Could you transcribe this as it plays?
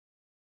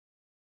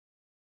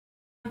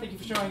Thank you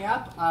for showing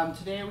up.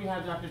 Today we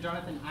have Dr.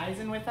 Jonathan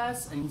Eisen with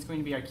us, and he's going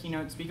to be our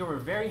keynote speaker. We're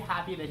very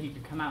happy that he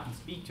could come out and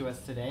speak to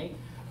us today.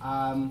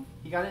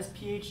 He got his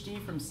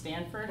PhD from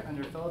Stanford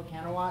under Philip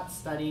Hanawat,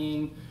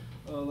 studying,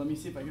 let me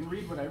see if I can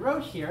read what I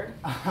wrote here,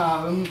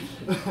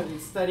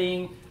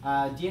 studying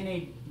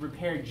DNA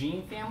repair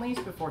gene families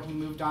before he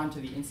moved on to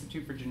the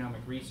Institute for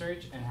Genomic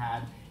Research and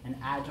had an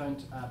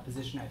adjunct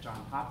position at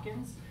Johns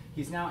Hopkins.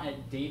 He's now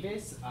at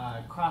Davis,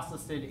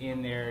 cross-listed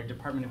in their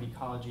Department of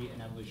Ecology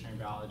and Evolutionary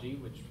Biology,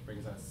 which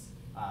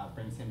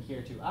brings him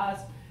here to us,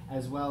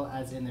 as well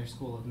as in their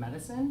School of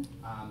Medicine.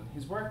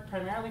 His work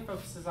primarily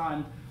focuses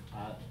on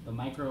the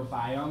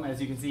microbiome, as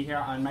you can see here,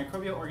 on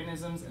microbial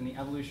organisms and the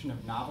evolution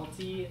of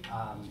novelty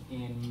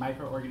in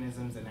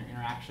microorganisms and their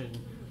interaction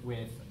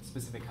with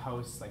specific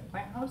hosts, like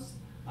plant hosts.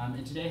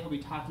 And today he'll be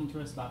talking to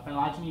us about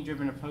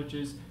phylogeny-driven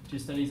approaches to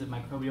studies of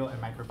microbial and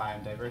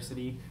microbiome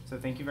diversity. So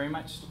thank you very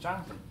much,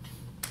 Jonathan.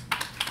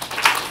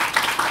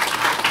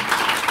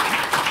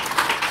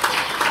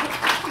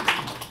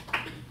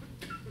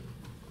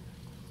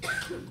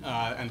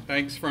 And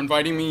thanks for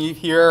inviting me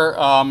here.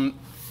 I'm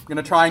going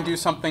to try and do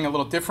something a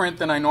little different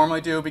than I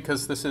normally do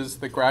because this is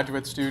the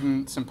graduate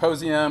student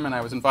symposium and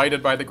I was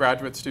invited by the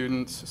graduate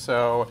students.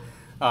 So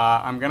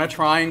I'm going to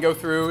try and go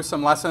through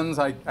some lessons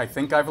I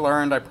think I've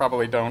learned. I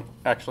probably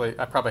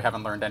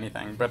haven't learned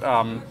anything, but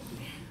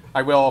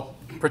I will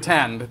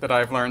pretend that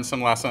I've learned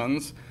some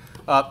lessons.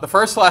 The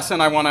first lesson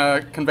I want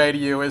to convey to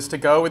you is to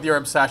go with your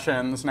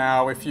obsessions.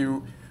 Now, if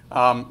you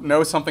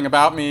know something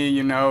about me,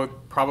 you know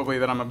probably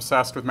that I'm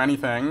obsessed with many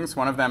things.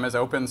 One of them is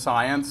open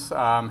science.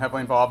 I'm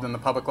heavily involved in the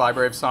Public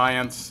Library of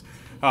Science.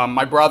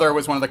 My brother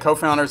was one of the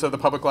co-founders of the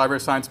Public Library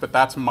of Science, but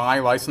that's my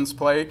license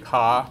plate.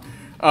 Ha.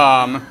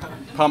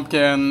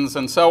 Pumpkins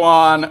and so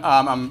on.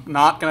 I'm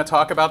not going to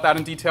talk about that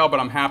in detail, but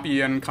I'm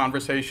happy in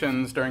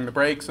conversations during the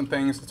breaks and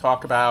things to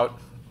talk about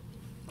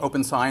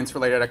open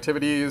science-related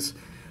activities.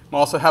 I'm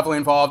also heavily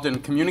involved in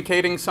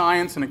communicating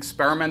science and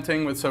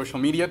experimenting with social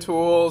media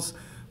tools,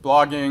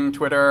 blogging,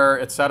 Twitter,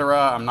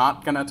 etc. I'm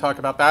not going to talk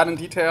about that in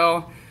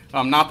detail.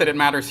 Not that it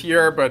matters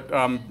here, but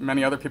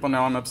many other people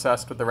know I'm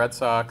obsessed with the Red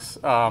Sox.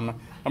 I'm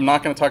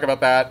not going to talk about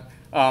that.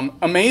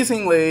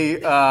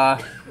 Amazingly,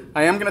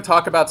 I am going to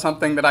talk about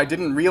something that I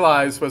didn't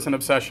realize was an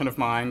obsession of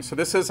mine. So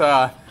this is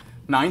a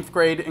 9th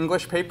grade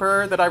English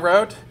paper that I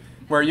wrote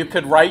where you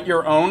could write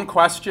your own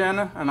question,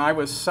 and I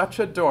was such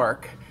a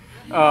dork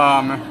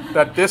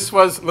that this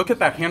was, look at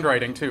that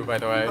handwriting too, by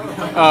the way,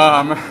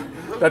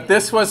 that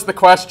this was the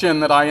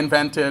question that I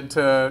invented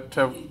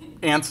to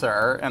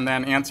answer and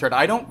then answered.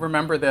 I don't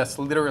remember this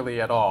literally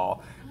at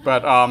all,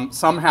 but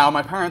somehow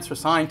my parents were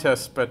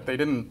scientists, but they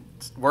didn't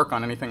work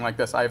on anything like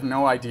this. I have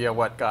no idea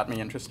what got me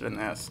interested in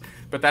this.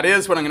 But that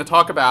is what I'm going to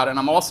talk about, and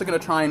I'm also going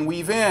to try and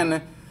weave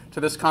in to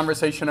this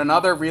conversation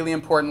another really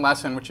important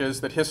lesson, which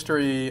is that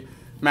history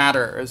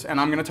matters.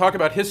 And I'm going to talk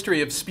about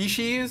history of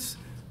species,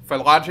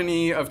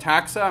 phylogeny of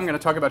taxa. I'm going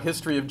to talk about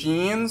history of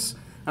genes.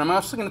 And I'm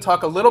also going to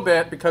talk a little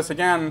bit, because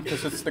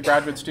it's the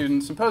graduate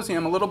student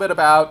symposium, a little bit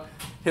about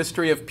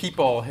history of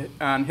people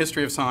and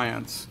history of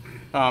science,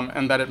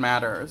 and that it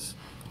matters.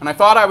 And I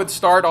thought I would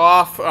start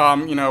off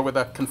with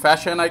a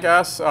confession, I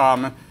guess.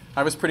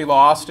 I was pretty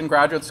lost in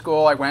graduate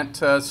school. I went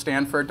to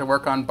Stanford to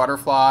work on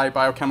butterfly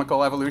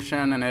biochemical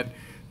evolution, and it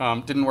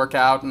didn't work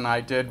out, and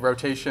I did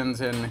rotations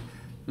in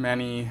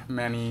many,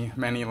 many,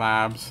 many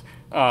labs,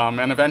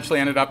 and eventually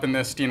ended up in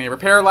this DNA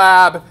repair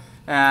lab.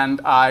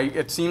 And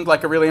it seemed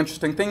like a really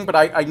interesting thing, but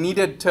I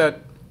needed to,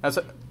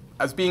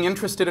 as being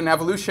interested in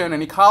evolution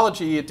and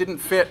ecology, it didn't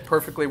fit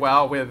perfectly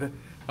well with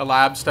a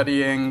lab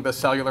studying the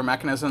cellular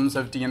mechanisms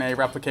of DNA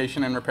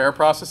replication and repair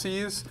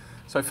processes.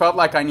 So I felt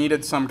like I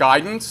needed some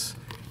guidance.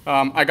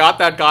 I got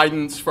that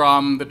guidance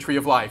from the Tree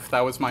of Life.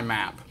 That was my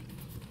map.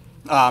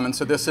 And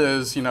so this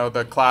is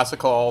the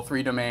classical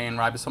 3-domain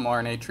ribosomal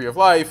RNA Tree of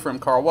Life from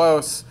Carl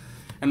Woese.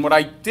 And what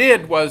I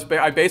did was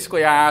I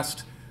basically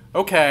asked,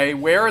 okay,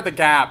 where are the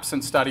gaps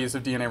in studies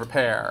of DNA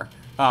repair?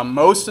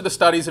 Most of the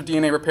studies of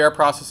DNA repair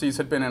processes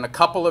had been in a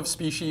couple of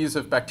species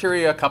of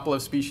bacteria, a couple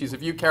of species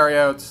of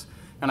eukaryotes.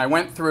 And I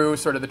went through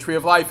sort of the Tree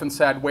of Life and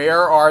said,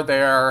 where are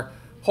there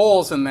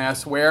holes in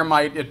this? Where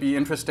might it be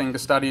interesting to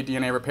study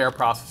DNA repair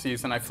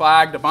processes? And I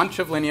flagged a bunch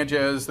of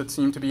lineages that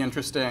seemed to be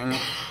interesting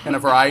in a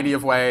variety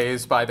of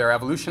ways by their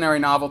evolutionary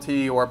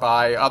novelty or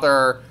by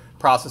other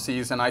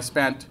processes. And I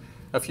spent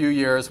a few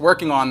years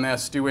working on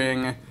this,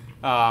 doing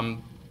a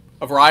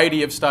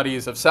variety of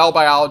studies of cell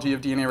biology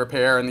of DNA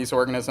repair in these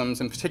organisms.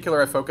 In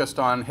particular, I focused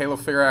on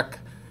halophilic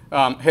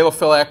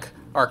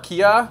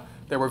archaea.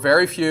 There were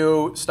very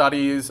few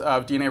studies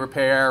of DNA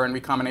repair and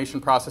recombination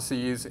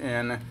processes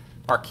in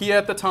archaea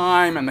at the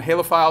time, and the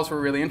halophiles were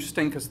really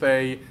interesting because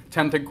they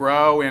tend to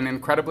grow in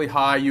incredibly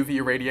high UV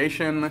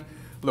irradiation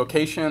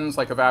locations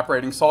like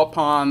evaporating salt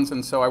ponds,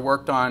 and so I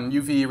worked on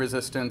UV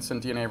resistance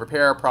and DNA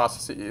repair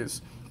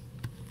processes.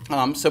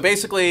 So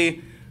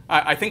basically,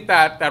 I think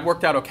that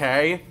worked out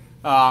okay.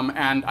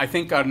 And I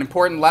think an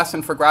important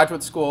lesson for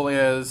graduate school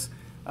is,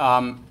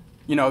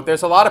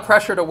 there's a lot of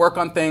pressure to work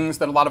on things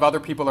that a lot of other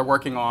people are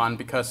working on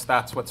because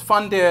that's what's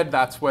funded,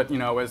 that's what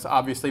is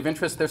obviously of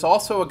interest. There's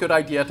also a good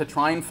idea to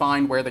try and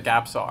find where the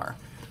gaps are,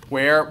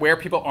 where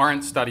people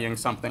aren't studying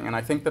something. And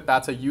I think that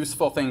that's a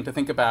useful thing to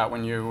think about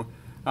when you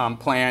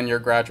plan your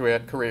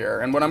graduate career.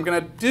 And what I'm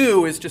going to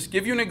do is just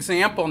give you an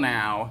example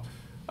now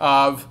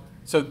of,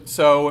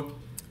 so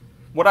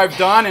what I've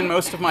done in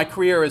most of my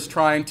career is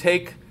try and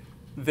take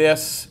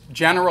this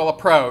general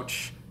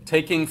approach,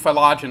 taking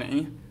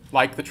phylogeny,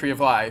 like the tree of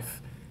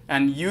life,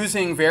 and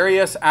using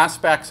various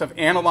aspects of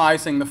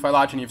analyzing the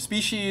phylogeny of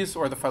species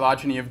or the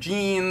phylogeny of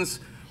genes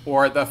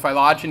or the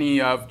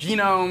phylogeny of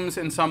genomes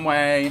in some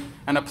way,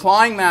 and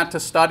applying that to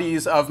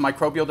studies of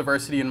microbial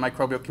diversity in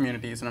microbial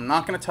communities. And I'm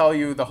not going to tell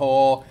you the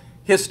whole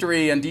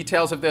history and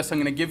details of this. I'm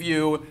going to give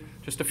you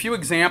just a few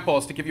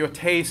examples to give you a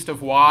taste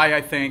of why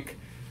I think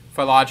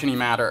phylogeny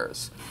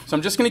matters. So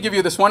I'm just going to give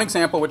you this one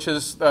example, which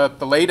is the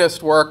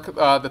latest work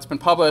that's been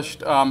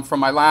published from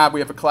my lab. We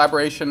have a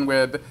collaboration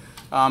with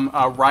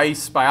a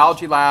Rice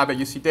biology lab at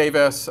UC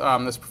Davis,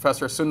 this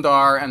Professor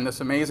Sundar and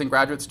this amazing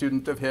graduate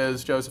student of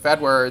his, Joseph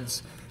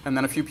Edwards, and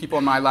then a few people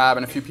in my lab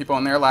and a few people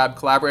in their lab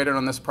collaborated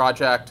on this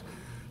project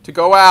to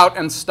go out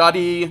and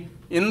study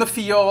in the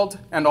field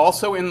and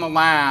also in the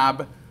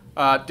lab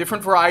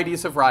different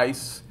varieties of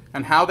rice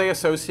and how they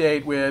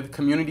associate with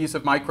communities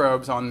of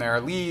microbes on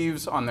their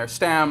leaves, on their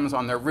stems,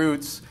 on their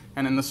roots,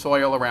 and in the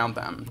soil around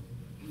them.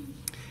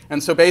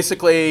 And so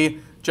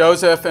basically,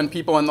 Joseph and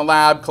people in the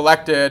lab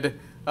collected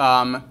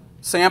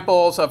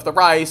samples of the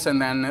rice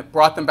and then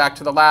brought them back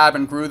to the lab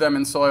and grew them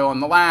in soil in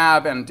the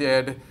lab and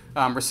did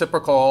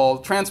reciprocal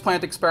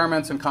transplant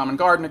experiments and common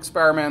garden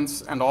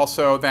experiments, and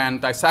also then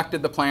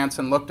dissected the plants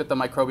and looked at the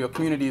microbial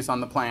communities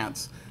on the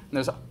plants. And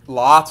there's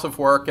lots of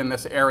work in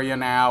this area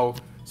now,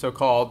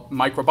 so-called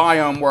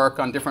microbiome work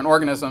on different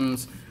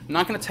organisms. I'm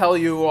not going to tell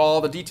you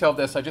all the detail of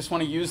this. I just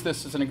want to use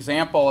this as an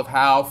example of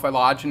how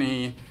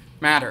phylogeny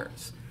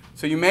matters.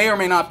 So you may or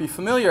may not be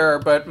familiar,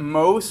 but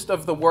most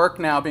of the work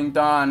now being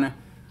done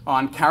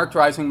on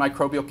characterizing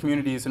microbial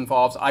communities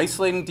involves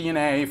isolating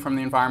DNA from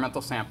the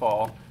environmental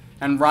sample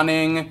and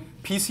running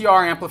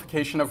PCR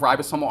amplification of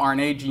ribosomal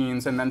RNA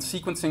genes and then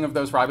sequencing of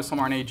those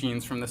ribosomal RNA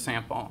genes from the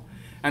sample.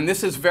 And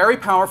this is very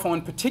powerful,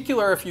 in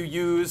particular if you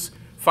use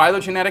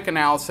phylogenetic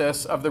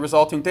analysis of the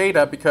resulting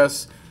data,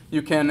 because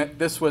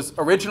this was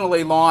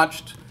originally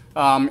launched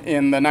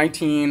in the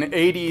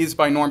 1980s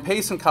by Norm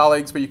Pace and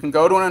colleagues, but you can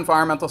go to an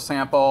environmental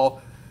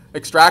sample,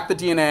 extract the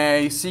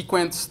DNA,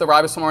 sequence the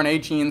ribosomal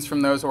RNA genes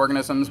from those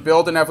organisms,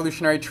 build an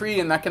evolutionary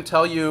tree, and that can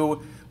tell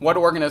you what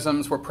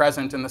organisms were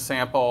present in the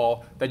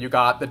sample that you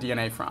got the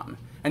DNA from.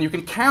 And you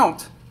can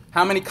count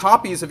how many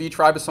copies of each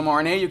ribosomal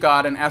RNA you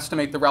got and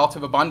estimate the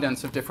relative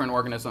abundance of different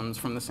organisms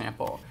from the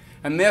sample.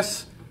 And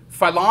this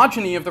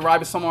phylogeny of the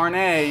ribosomal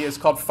RNA is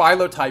called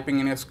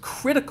phylotyping and is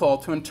critical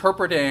to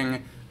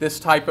interpreting this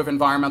type of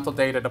environmental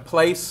data, to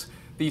place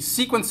these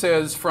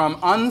sequences from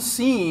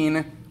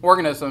unseen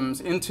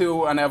organisms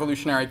into an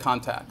evolutionary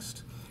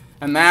context.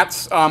 And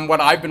that's what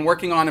I've been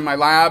working on in my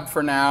lab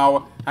for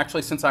now,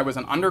 actually since I was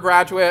an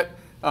undergraduate,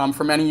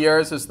 for many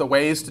years, is the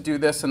ways to do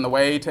this and the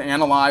way to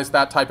analyze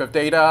that type of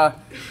data.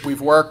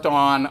 We've worked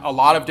on a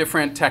lot of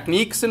different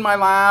techniques in my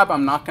lab.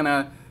 I'm not going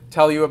to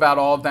tell you about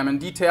all of them in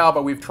detail,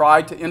 but we've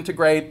tried to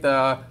integrate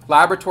the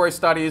laboratory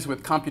studies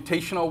with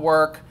computational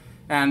work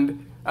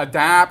and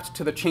adapt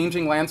to the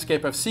changing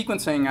landscape of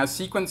sequencing. As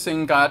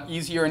sequencing got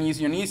easier and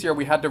easier and easier,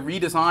 we had to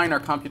redesign our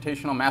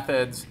computational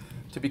methods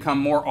to become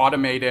more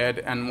automated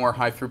and more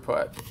high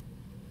throughput.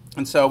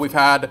 And so we've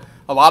had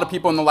a lot of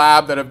people in the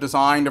lab that have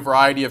designed a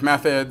variety of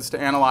methods to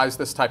analyze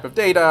this type of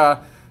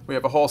data. We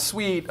have a whole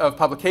suite of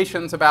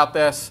publications about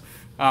this.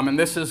 And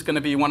this is going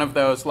to be one of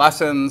those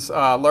lessons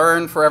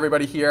learned for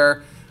everybody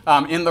here.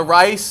 In the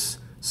rice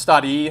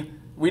study,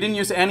 we didn't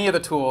use any of the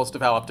tools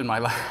developed in my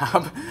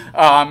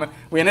lab.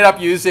 We ended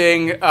up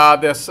using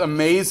this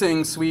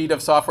amazing suite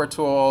of software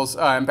tools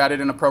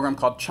embedded in a program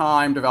called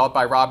Chime, developed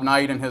by Rob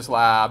Knight in his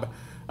lab.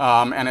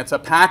 And it's a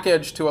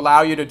package to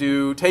allow you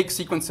to take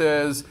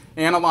sequences,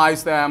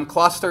 analyze them,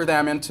 cluster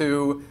them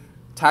into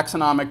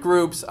taxonomic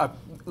groups,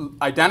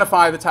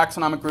 identify the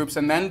taxonomic groups,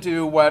 and then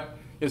do what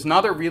is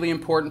another really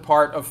important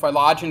part of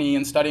phylogeny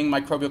in studying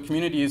microbial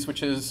communities,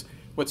 which is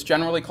what's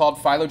generally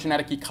called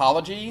phylogenetic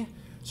ecology.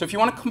 So if you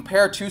want to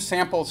compare two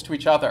samples to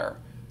each other,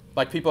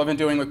 like people have been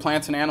doing with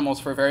plants and animals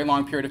for a very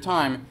long period of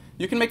time,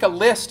 you can make a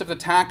list of the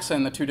taxa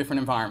in the two different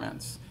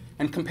environments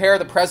and compare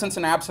the presence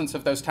and absence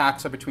of those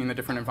taxa between the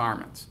different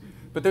environments.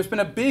 But there's been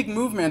a big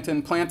movement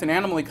in plant and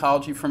animal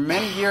ecology for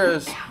many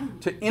years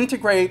to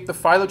integrate the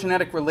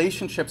phylogenetic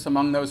relationships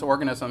among those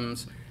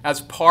organisms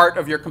as part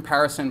of your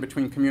comparison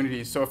between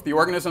communities. So if the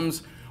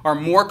organisms are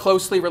more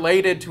closely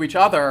related to each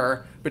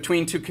other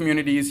between two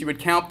communities, you would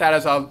count that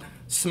as a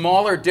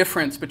smaller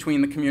difference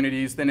between the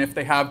communities than if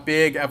they have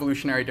big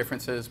evolutionary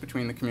differences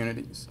between the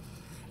communities.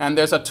 And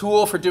there's a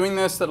tool for doing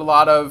this that a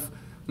lot of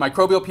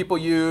microbial people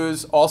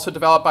use, also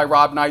developed by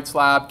Rob Knight's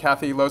lab,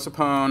 Kathy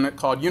Losapone,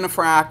 called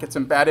Unifrac. It's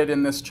embedded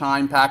in this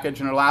Chime package,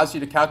 and it allows you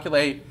to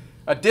calculate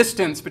a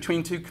distance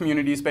between two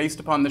communities based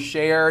upon the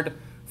shared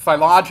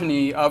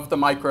phylogeny of the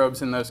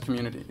microbes in those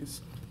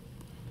communities.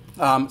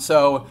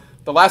 So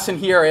the lesson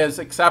here is,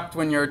 except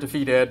when you're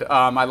defeated,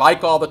 I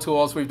like all the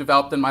tools we've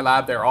developed in my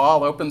lab. They're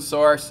all open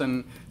source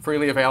and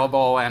freely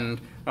available, and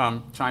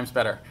Chime's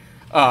better.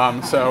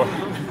 So,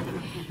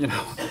 you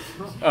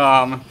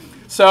know.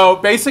 So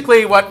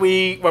basically what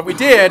we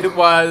did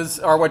was,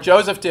 or what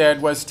Joseph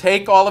did, was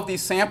take all of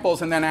these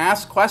samples and then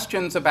ask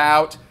questions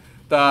about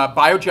the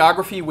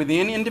biogeography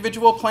within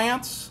individual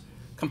plants,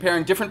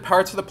 comparing different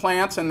parts of the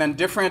plants and then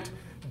different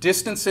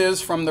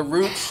distances from the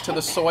roots to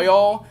the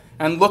soil,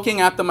 and looking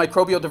at the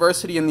microbial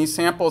diversity in these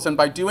samples. And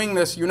by doing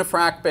this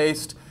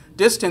unifrac-based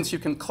distance, you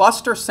can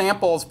cluster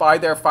samples by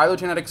their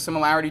phylogenetic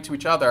similarity to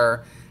each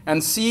other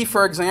and see,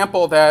 for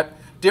example, that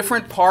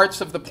different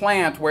parts of the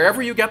plant,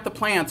 wherever you get the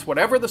plants,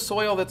 whatever the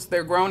soil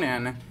they're grown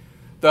in,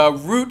 the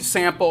root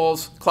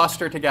samples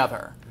cluster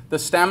together. The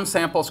stem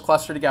samples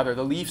cluster together.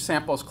 The leaf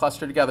samples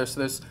cluster together.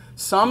 So there's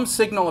some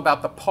signal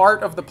about the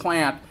part of the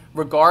plant,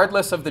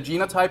 regardless of the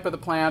genotype of the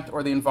plant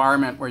or the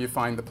environment where you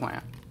find the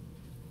plant.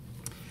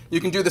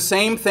 You can do the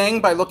same thing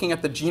by looking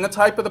at the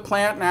genotype of the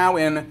plant now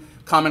in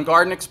common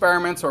garden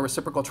experiments or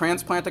reciprocal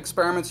transplant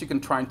experiments. You can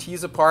try and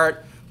tease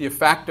apart the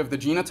effect of the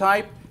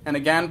genotype. And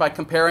again, by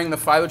comparing the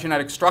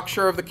phylogenetic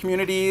structure of the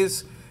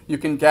communities, you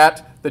can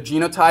get the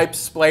genotypes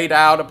splayed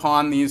out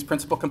upon these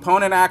principal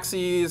component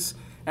axes.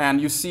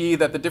 And you see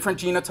that the different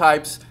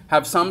genotypes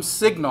have some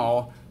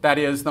signal. That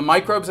is, the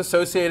microbes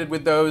associated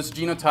with those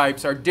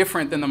genotypes are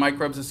different than the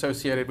microbes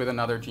associated with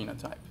another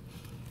genotype.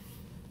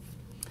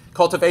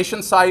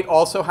 Cultivation site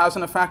also has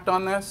an effect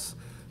on this.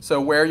 So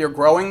where you're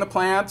growing the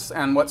plants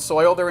and what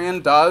soil they're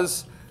in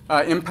does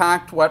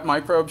impact what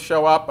microbes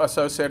show up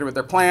associated with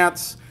their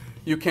plants.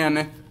 You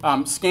can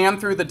scan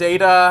through the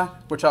data,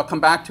 which I'll come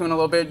back to in a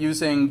little bit,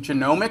 using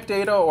genomic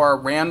data or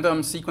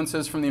random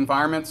sequences from the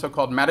environment,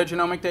 so-called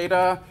metagenomic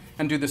data,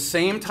 and do the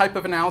same type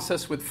of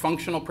analysis with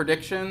functional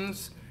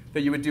predictions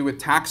that you would do with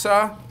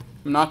taxa.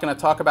 I'm not going to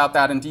talk about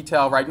that in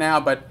detail right now,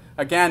 but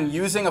again,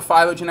 using a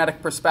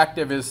phylogenetic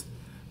perspective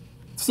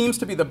seems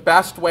to be the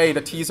best way to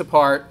tease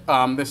apart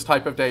this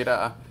type of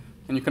data.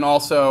 And you can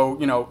also,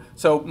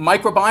 so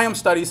microbiome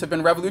studies have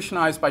been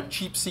revolutionized by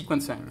cheap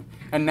sequencing.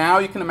 And now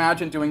you can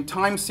imagine doing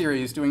time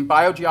series, doing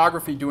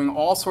biogeography, doing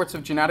all sorts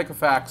of genetic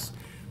effects.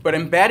 But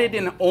embedded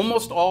in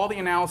almost all the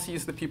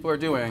analyses that people are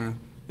doing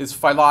is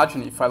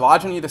phylogeny.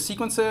 Phylogeny of the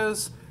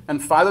sequences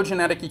and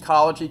phylogenetic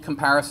ecology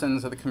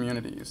comparisons of the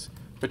communities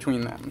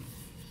between them.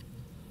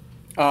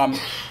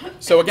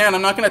 So again,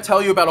 I'm not going to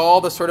tell you about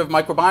all the sort of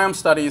microbiome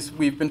studies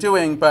we've been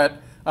doing,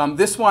 but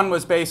this one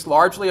was based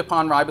largely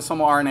upon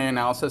ribosomal RNA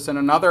analysis. And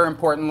another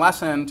important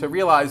lesson to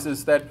realize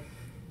is that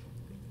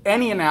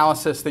any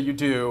analysis that you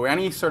do,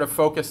 any sort of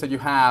focus that you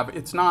have,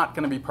 it's not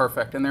going to be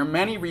perfect. And there are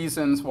many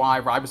reasons why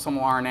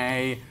ribosomal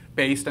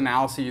RNA-based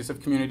analyses of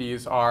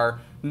communities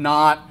are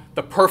not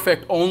the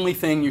perfect only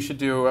thing you should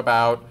do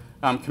about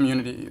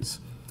communities.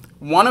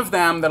 One of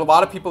them that a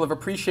lot of people have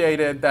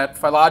appreciated that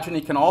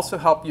phylogeny can also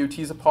help you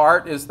tease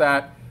apart is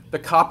that the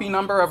copy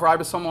number of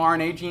ribosomal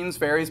RNA genes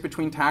varies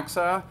between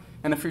taxa.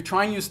 And if you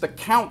try and use the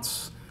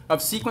counts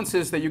of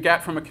sequences that you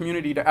get from a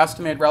community to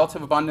estimate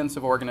relative abundance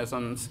of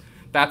organisms,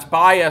 that's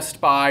biased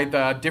by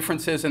the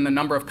differences in the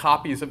number of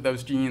copies of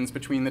those genes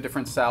between the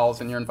different cells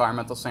in your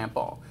environmental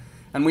sample.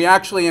 And we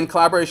actually, in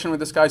collaboration with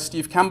this guy,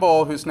 Steve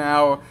Kemble, who's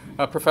now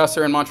a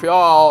professor in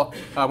Montreal,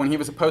 when he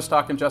was a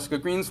postdoc in Jessica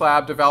Green's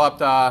lab,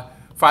 developed a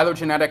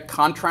phylogenetic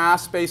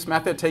contrast-based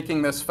method,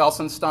 taking this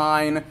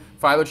Felsenstein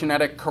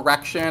phylogenetic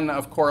correction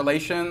of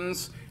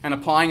correlations and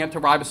applying it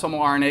to ribosomal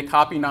RNA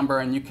copy number.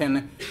 And you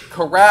can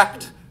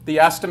correct the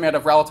estimate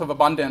of relative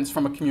abundance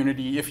from a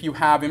community if you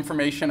have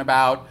information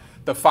about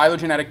the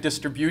phylogenetic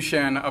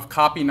distribution of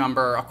copy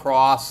number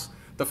across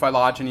the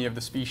phylogeny of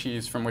the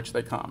species from which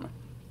they come.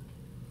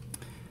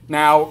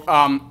 Now,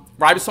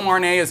 ribosomal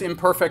RNA is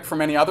imperfect for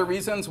many other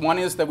reasons. One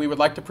is that we would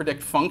like to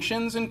predict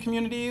functions in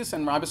communities,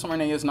 and ribosomal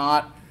RNA is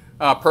not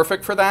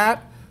perfect for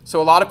that.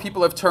 So a lot of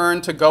people have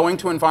turned to going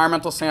to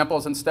environmental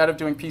samples instead of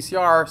doing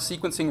PCR,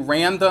 sequencing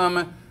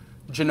random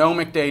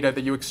genomic data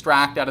that you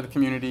extract out of the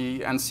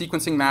community and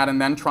sequencing that and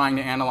then trying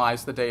to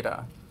analyze the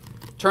data.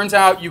 Turns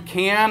out you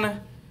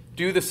can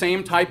do the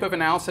same type of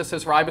analysis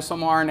as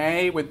ribosomal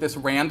RNA with this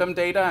random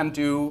data and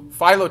do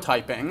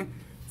phylotyping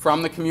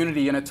from the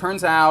community. And it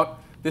turns out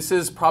this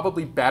is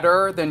probably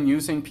better than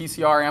using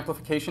PCR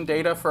amplification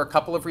data for a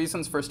couple of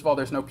reasons. First of all,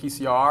 there's no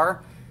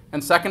PCR.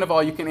 And second of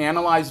all, you can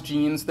analyze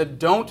genes that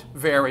don't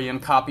vary in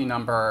copy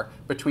number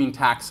between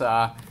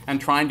taxa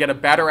and try and get a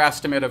better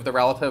estimate of the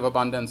relative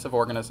abundance of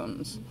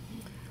organisms.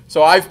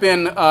 So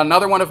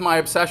another one of my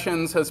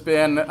obsessions has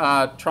been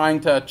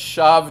trying to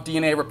shove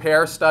DNA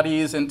repair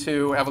studies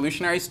into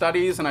evolutionary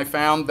studies. And I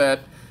found that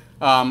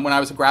when I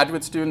was a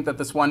graduate student that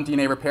this one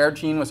DNA repair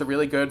gene was a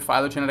really good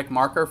phylogenetic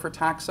marker for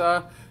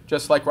taxa.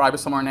 Just like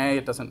ribosomal RNA,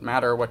 it doesn't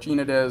matter what gene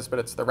it is, but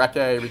it's the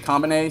RECA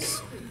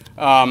recombinase.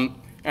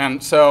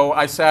 And so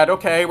I said,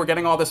 OK, we're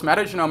getting all this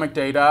metagenomic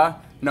data.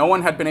 no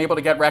one had been able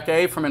to get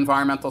Rec-A from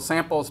environmental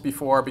samples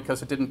before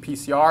because it didn't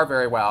PCR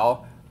very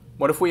well.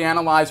 What if we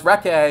analyze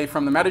Rec-A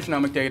from the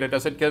metagenomic data?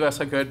 Does it give us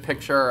a good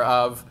picture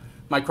of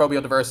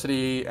microbial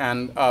diversity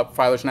and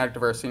phylogenetic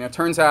diversity? And it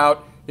turns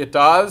out it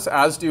does,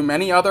 as do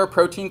many other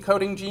protein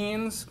coding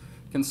genes.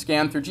 You can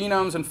scan through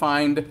genomes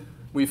and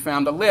we've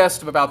found a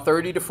list of about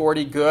 30 to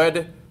 40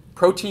 good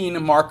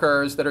protein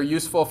markers that are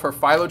useful for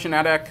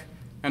phylogenetic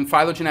and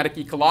phylogenetic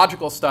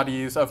ecological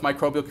studies of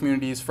microbial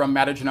communities from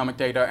metagenomic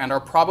data, and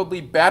are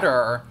probably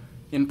better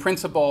in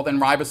principle than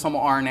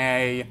ribosomal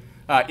RNA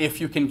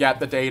if you can get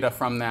the data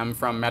from them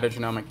from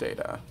metagenomic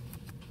data.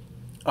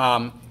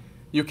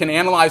 You can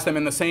analyze them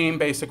in the same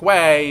basic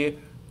way,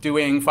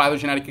 doing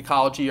phylogenetic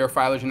ecology or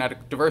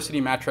phylogenetic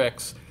diversity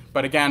metrics,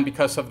 but again,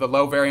 because of the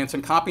low variance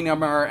in copy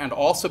number, and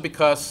also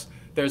because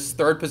there's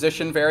third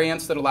position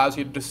variance that allows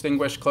you to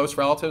distinguish close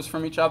relatives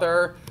from each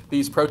other,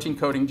 these protein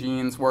coding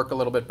genes work a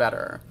little bit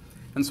better.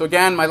 And so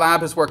again, my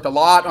lab has worked a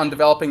lot on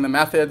developing the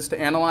methods to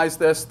analyze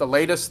this. The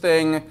latest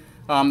thing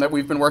that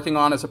we've been working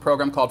on is a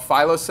program called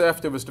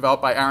PhyloSift. It was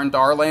developed by Aaron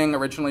Darling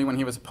originally when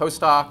he was a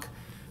postdoc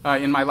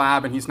in my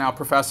lab, and he's now a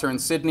professor in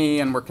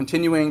Sydney, and we're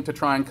continuing to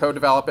try and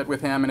co-develop it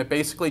with him. And it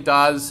basically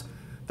does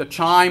the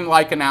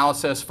CHIME-like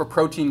analysis for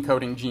protein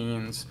coding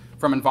genes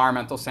from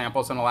environmental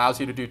samples and allows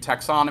you to do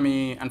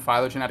taxonomy and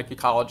phylogenetic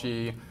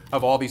ecology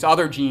of all these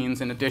other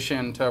genes in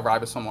addition to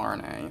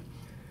ribosomal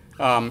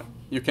RNA.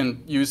 You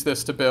can use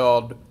this to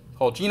build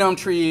whole genome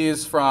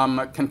trees from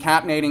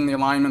concatenating the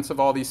alignments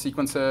of all these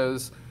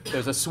sequences.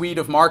 There's a suite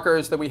of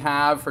markers that we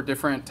have for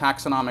different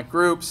taxonomic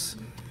groups.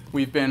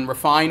 We've been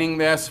refining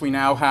this. We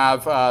now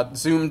have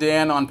zoomed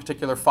in on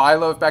particular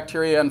phyla of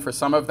bacteria, and for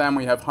some of them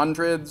we have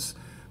hundreds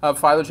of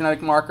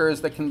phylogenetic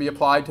markers that can be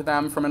applied to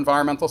them from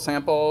environmental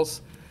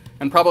samples.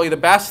 And probably the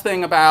best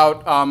thing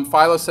about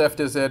PhyloSift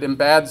is it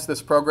embeds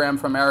this program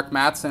from Eric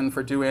Mattson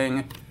for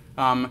doing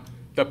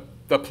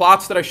the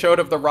plots that I showed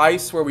of the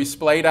rice where we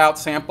splayed out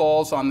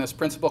samples on this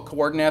principal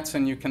coordinates,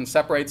 and you can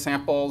separate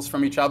samples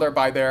from each other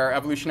by their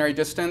evolutionary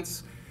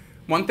distance.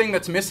 One thing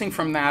that's missing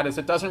from that is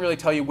it doesn't really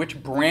tell you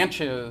which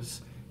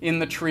branches in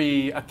the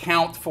tree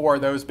account for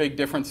those big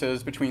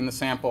differences between the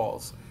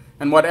samples.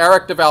 And what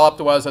Eric developed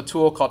was a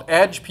tool called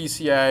Edge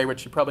PCA,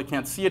 which you probably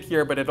can't see it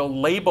here, but it'll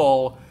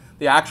label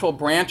the actual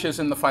branches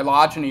in the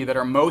phylogeny that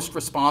are most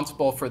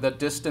responsible for the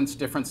distance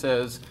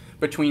differences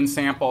between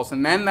samples.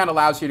 And then that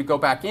allows you to go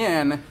back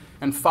in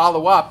and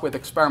follow up with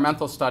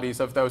experimental studies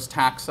of those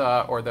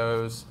taxa or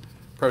those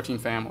protein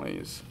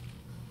families.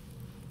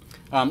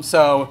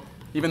 So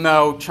even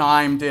though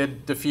CHIME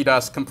did defeat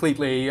us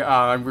completely,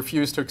 I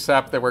refuse to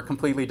accept that we're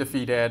completely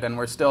defeated, and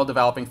we're still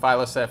developing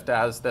PhyloSift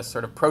as this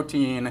sort of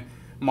protein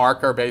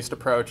marker-based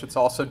approach. It's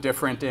also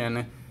different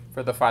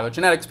for the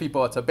phylogenetics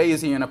people, it's a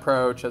Bayesian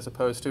approach as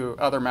opposed to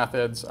other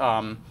methods.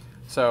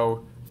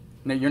 So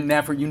you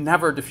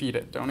never defeat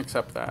it. Don't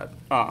accept that.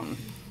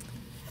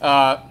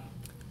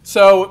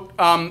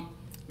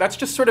 That's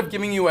just sort of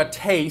giving you a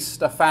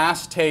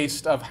fast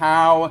taste of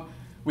how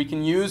we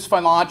can use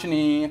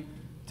phylogeny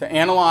to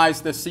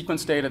analyze this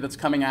sequence data that's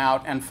coming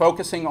out and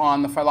focusing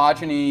on the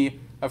phylogeny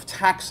of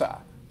taxa,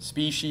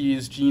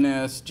 species,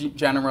 genus,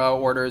 genera,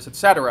 orders,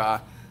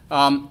 etc.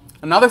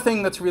 Another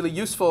thing that's really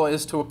useful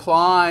is to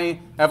apply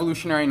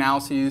evolutionary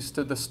analyses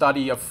to the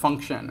study of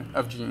function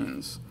of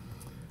genes.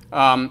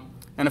 And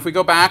if we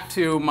go back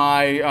to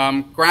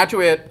my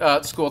graduate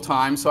school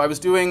time, so I was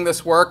doing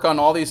this work on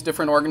all these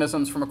different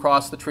organisms from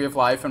across the tree of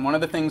life, and one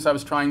of the things I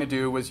was trying to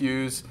do was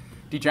use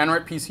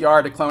degenerate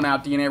PCR to clone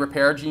out DNA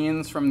repair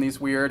genes from these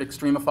weird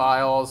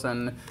extremophiles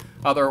and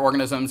other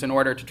organisms in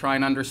order to try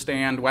and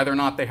understand whether or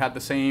not they had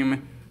the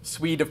same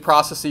suite of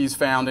processes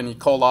found in E.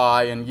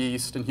 coli and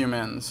yeast and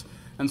humans.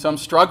 And so I'm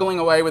struggling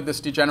away with this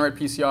degenerate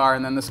PCR,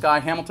 and then this guy,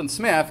 Hamilton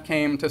Smith,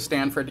 came to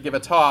Stanford to give a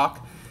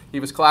talk. He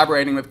was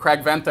collaborating with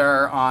Craig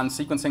Venter on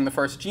sequencing the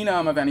first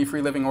genome of any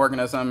free living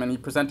organism, and he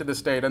presented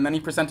this data. And then he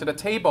presented a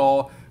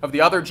table of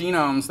the other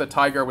genomes that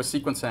Tiger was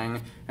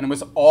sequencing, and it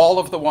was all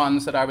of the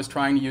ones that I was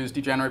trying to use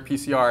degenerate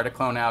PCR to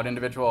clone out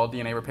individual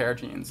DNA repair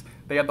genes.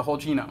 They had the whole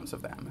genomes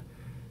of them.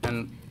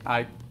 And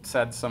I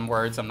said some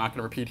words I'm not going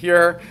to repeat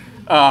here,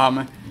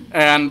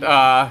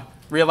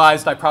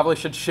 realized I probably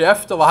should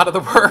shift a lot of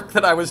the work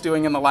that I was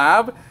doing in the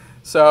lab.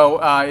 So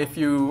if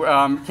you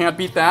can't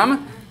beat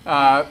them,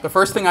 the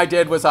first thing I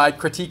did was I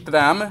critiqued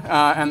them,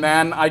 and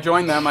then I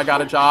joined them. I got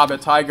a job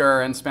at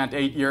Tiger and spent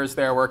 8 years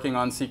there working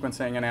on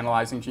sequencing and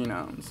analyzing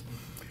genomes.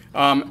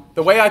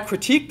 The way I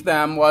critiqued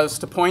them was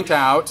to point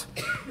out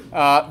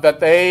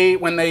that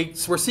when they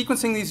were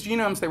sequencing these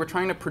genomes, they were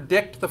trying to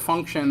predict the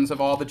functions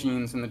of all the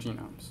genes in the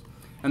genomes.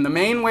 And the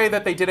main way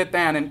that they did it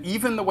then, and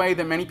even the way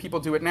that many people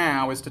do it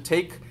now, is to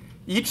take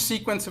each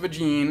sequence of a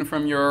gene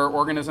from your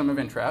organism of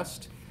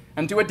interest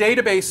and do a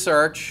database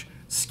search,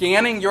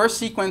 scanning your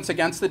sequence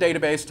against the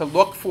database to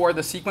look for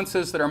the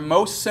sequences that are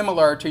most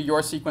similar to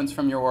your sequence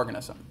from your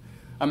organism.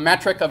 A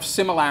metric of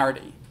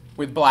similarity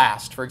with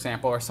BLAST, for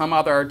example, or some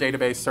other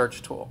database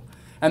search tool.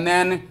 And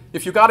then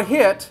if you got a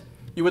hit,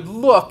 you would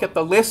look at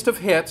the list of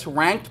hits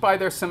ranked by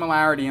their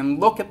similarity and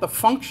look at the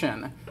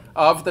function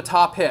of the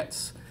top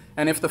hits.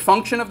 And if the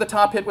function of the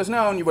top hit was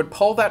known, you would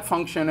pull that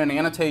function and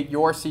annotate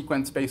your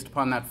sequence based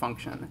upon that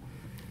function.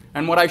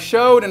 And what I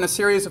showed in a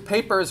series of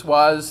papers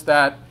was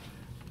that,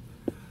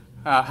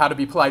 how to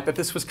be polite, that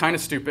this was kind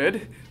of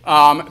stupid,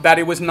 that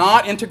it was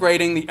not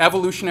integrating the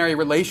evolutionary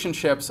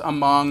relationships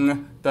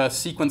among the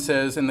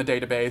sequences in the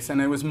database, and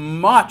it was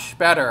much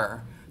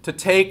better to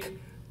take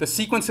the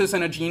sequences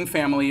in a gene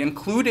family,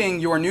 including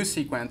your new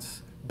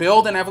sequence,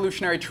 build an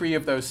evolutionary tree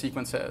of those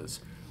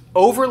sequences,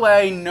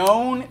 overlay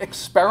known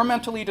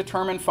experimentally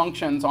determined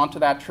functions onto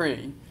that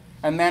tree,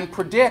 and then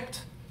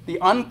predict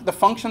the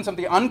functions of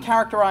the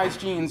uncharacterized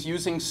genes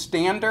using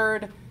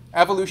standard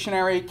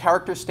evolutionary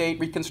character state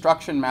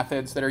reconstruction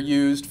methods that are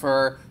used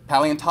for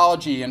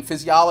paleontology and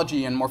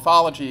physiology and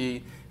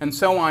morphology and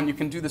so on. You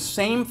can do the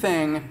same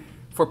thing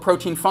for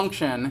protein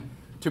function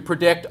to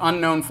predict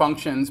unknown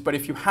functions, but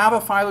if you have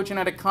a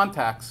phylogenetic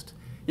context,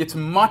 it's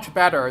much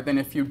better than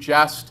if you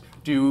just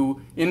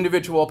do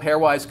individual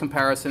pairwise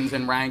comparisons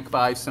and rank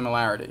by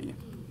similarity.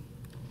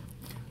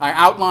 I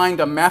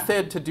outlined a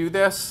method to do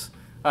this,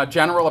 a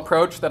general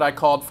approach that I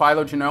called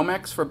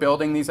phylogenomics for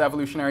building these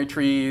evolutionary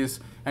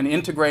trees and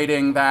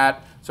integrating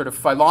that sort of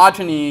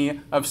phylogeny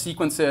of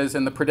sequences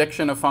in the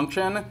prediction of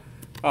function.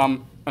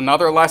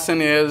 Another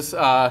lesson is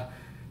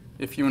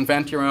if you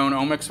invent your own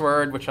omics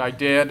word, which I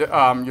did,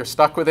 you're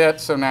stuck with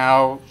it. So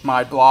now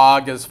my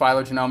blog is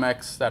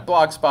phylogenomics at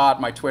Blogspot.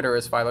 My Twitter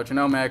is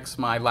phylogenomics.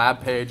 My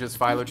lab page is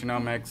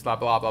phylogenomics, blah,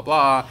 blah, blah,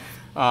 blah.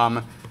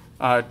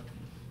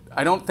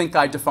 I don't think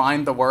I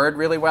defined the word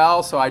really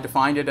well, so I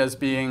defined it as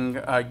being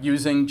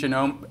using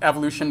genome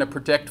evolution to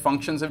predict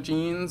functions of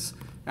genes.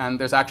 And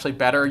there's actually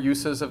better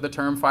uses of the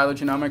term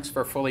phylogenomics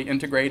for fully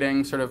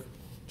integrating sort of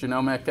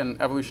genomic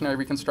and evolutionary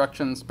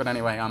reconstructions. But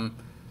anyway, I'm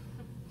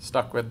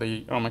stuck with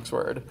the omics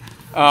word.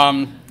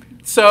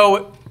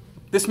 So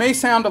this may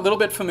sound a little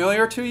bit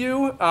familiar to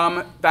you.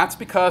 That's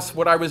because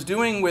what I was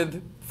doing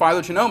with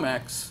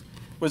phylogenomics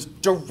was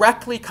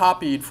directly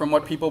copied from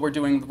what people were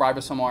doing with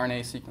ribosomal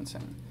RNA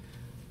sequencing.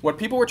 What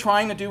people were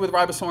trying to do with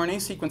ribosomal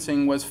RNA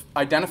sequencing was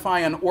identify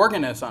an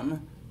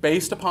organism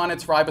based upon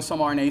its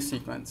ribosomal RNA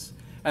sequence,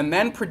 and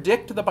then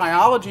predict the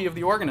biology of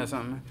the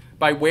organism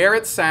by where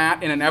it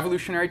sat in an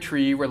evolutionary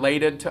tree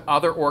related to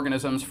other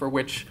organisms for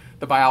which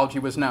the biology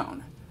was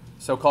known,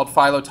 so-called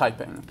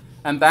phylotyping.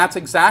 And that's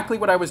exactly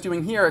what I was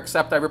doing here,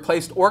 except I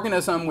replaced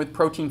organism with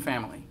protein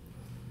family.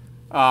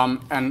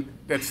 And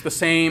it's the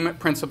same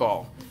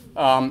principle.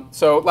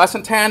 So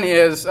lesson 10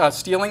 is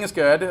stealing is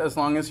good as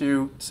long as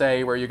you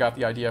say where you got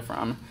the idea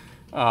from.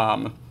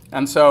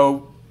 And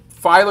so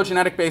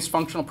phylogenetic-based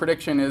functional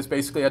prediction is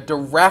basically a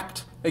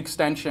direct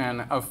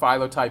extension of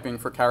phylotyping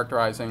for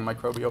characterizing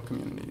microbial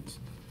communities.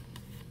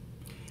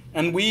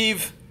 And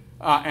we've,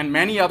 and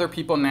many other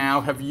people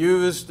now, have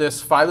used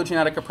this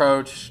phylogenetic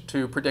approach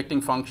to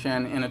predicting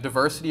function in a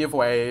diversity of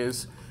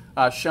ways,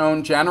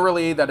 shown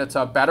generally that it's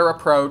a better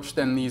approach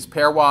than these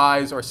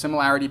pairwise or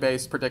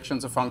similarity-based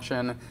predictions of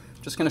function. I'm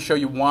just going to show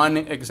you one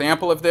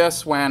example of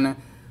this. When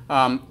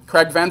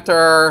Craig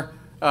Venter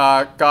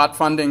got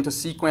funding to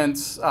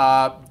sequence,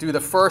 do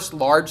the first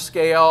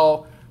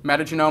large-scale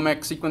metagenomic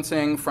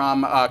sequencing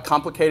from a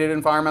complicated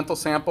environmental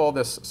sample,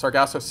 this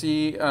Sargasso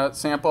Sea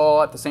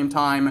sample. At the same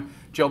time,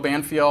 Jill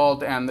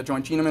Banfield and the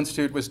Joint Genome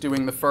Institute was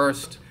doing the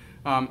first,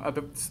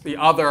 the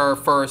other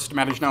first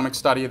metagenomic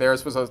study.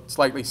 Theirs was a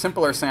slightly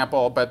simpler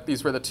sample, but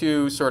these were the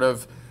two sort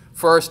of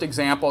first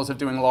examples of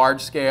doing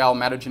large-scale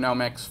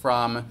metagenomics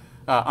from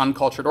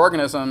uncultured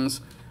organisms.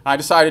 I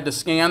decided to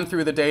scan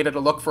through the data to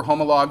look for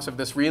homologs of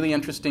this really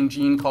interesting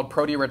gene called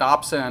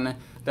proteorhodopsin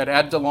that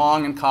Ed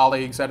DeLong and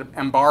colleagues at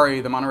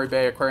MBARI, the Monterey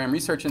Bay Aquarium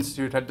Research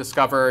Institute, had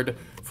discovered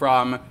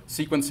from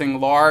sequencing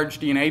large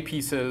DNA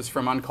pieces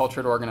from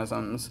uncultured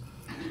organisms.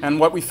 And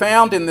what we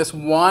found in this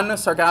one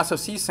Sargasso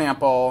Sea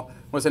sample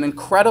was an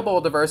incredible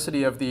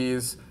diversity of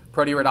these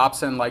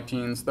proteorhodopsin-like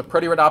genes. The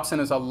proteorhodopsin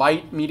is a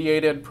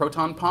light-mediated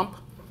proton pump.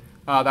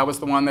 That was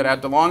the one that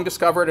Ed DeLong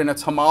discovered, and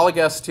it's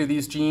homologous to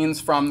these genes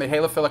from the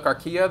halophilic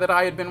archaea that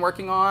I had been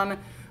working on.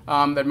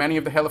 That many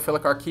of the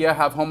halophilic archaea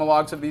have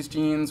homologs of these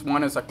genes.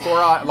 One is a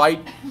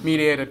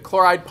light-mediated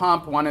chloride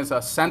pump. One is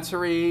a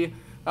sensory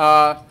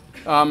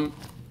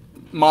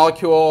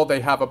molecule. They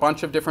have a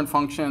bunch of different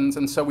functions.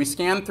 And so we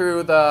scanned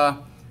through the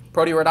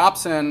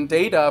proteorhodopsin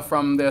data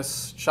from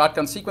this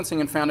shotgun sequencing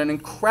and found an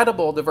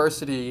incredible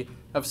diversity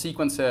of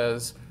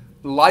sequences,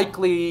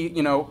 likely,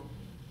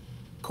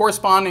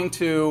 corresponding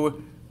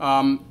to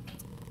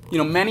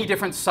many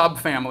different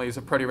subfamilies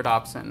of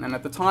proteorhodopsin. And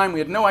at the time, we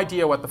had no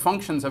idea what the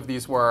functions of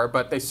these were,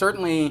 but they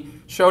certainly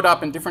showed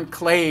up in different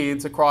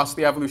clades across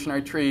the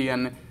evolutionary tree,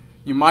 and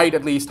you might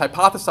at least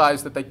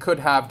hypothesize that they could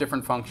have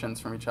different functions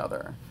from each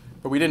other.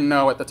 But we didn't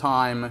know at the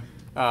time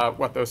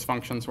what those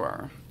functions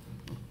were.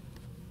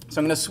 So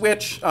I'm going to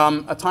switch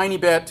a tiny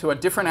bit to a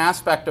different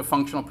aspect of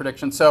functional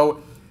prediction.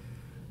 So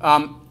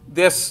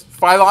this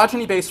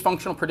phylogeny-based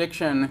functional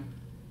prediction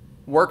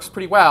works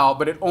pretty well,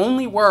 but it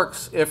only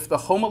works if the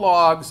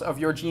homologs of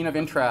your gene of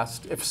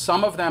interest, if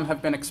some of them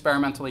have been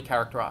experimentally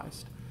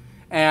characterized.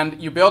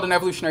 And you build an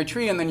evolutionary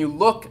tree, and then you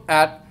look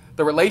at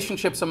the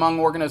relationships among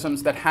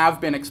organisms that have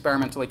been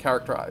experimentally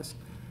characterized.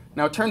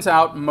 Now, it turns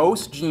out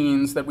most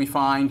genes that we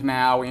find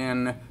now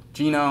in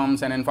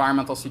genomes and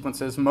environmental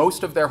sequences,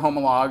 most of their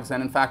homologs,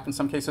 and in fact, in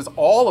some cases,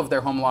 all of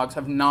their homologs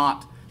have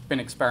not been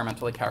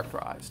experimentally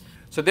characterized.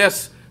 So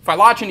this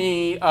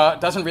phylogeny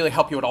doesn't really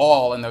help you at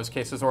all in those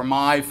cases, or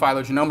my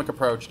phylogenomic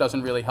approach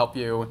doesn't really help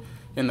you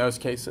in those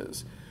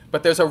cases.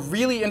 But there's a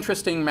really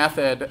interesting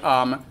method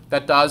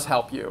that does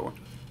help you.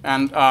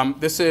 And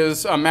this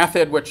is a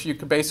method which you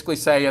could basically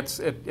say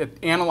it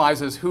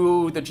analyzes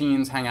who the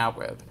genes hang out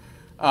with.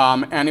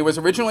 And it was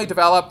originally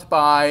developed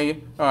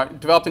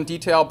in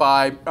detail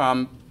by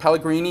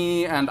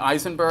Pellegrini and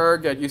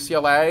Eisenberg at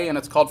UCLA, and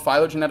it's called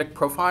phylogenetic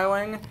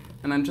profiling.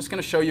 And I'm just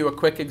going to show you a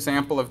quick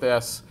example of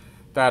this,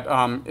 that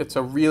it's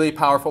a really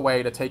powerful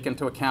way to take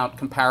into account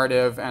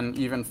comparative and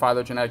even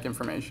phylogenetic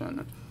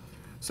information.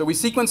 So we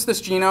sequenced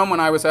this genome when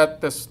I was at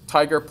this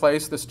Tiger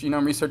Place, this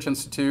Genome Research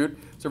Institute.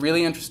 It's a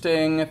really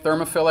interesting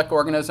thermophilic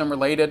organism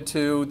related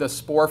to the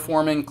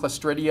spore-forming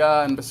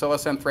Clostridia and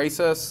Bacillus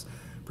anthracis.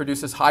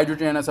 Produces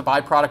hydrogen as a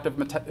byproduct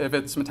of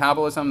its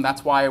metabolism.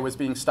 That's why it was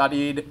being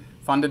studied,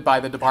 funded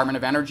by the Department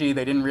of Energy.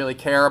 They didn't really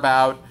care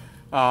about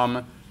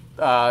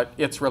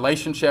its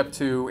relationship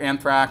to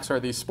anthrax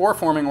or these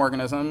spore-forming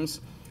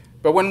organisms.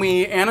 But when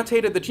we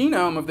annotated the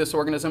genome of this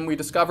organism, we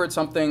discovered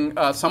something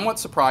somewhat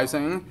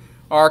surprising.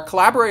 Our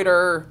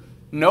collaborator,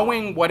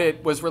 knowing what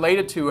it was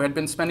related to, had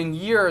been spending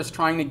years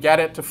trying to get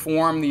it to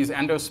form these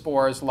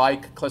endospores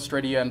like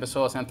Clostridia and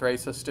Bacillus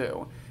anthracis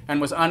do, and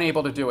was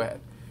unable to do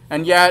it.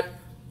 And yet,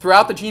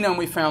 throughout the genome,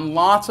 we found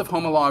lots of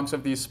homologs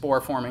of these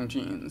spore-forming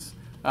genes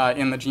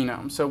in the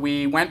genome. So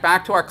we went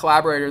back to our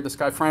collaborator, this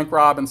guy Frank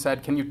Robb, and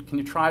said, can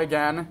you try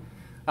again?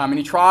 And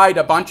he tried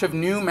a bunch of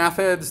new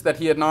methods that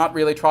he had not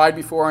really tried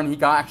before, and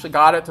he actually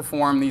got it to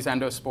form these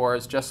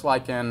endospores, just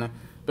like in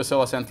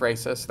Bacillus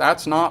anthracis.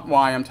 That's not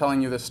why I'm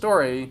telling you this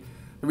story.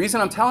 The reason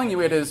I'm telling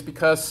you it is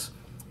because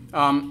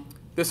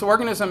this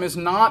organism is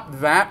not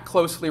that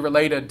closely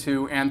related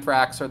to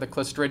anthrax or the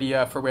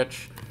Clostridia for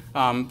which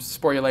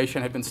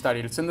sporulation had been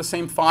studied. It's in the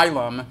same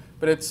phylum,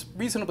 but it's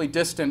reasonably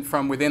distant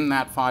from within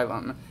that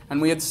phylum. And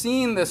we had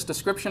seen this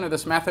description of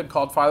this method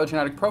called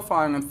phylogenetic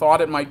profiling and thought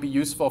it might be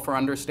useful for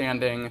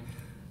understanding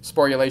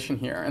sporulation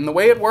here. And the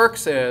way it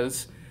works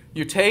is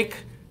you take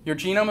your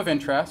genome of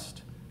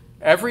interest,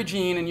 every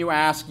gene, and you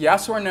ask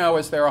yes or no,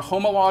 is there a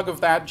homolog of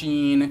that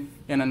gene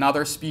in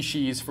another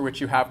species for which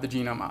you have the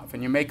genome of?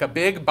 And you make a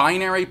big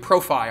binary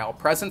profile,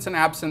 presence and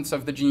absence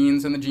of the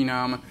genes in the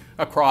genome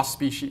across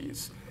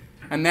species.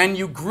 And then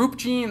you group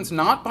genes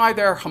not by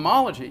their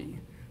homology,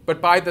 but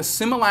by the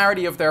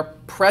similarity of their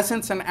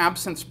presence and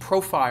absence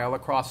profile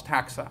across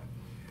taxa.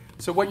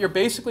 So what you're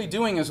basically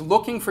doing is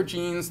looking for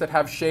genes that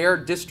have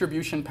shared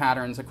distribution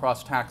patterns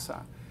across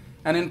taxa.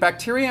 And in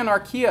bacteria and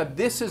archaea,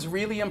 this is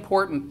really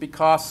important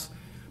because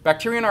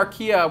bacteria and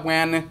archaea,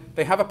 when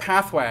they have a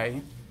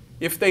pathway,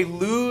 if they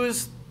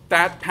lose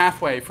that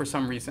pathway for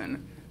some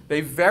reason,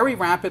 they very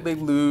rapidly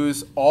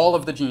lose all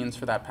of the genes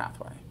for that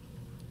pathway.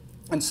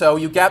 And so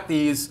you get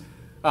these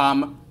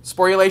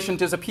sporulation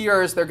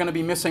disappears, they're going to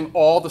be missing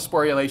all the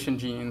sporulation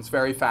genes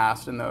very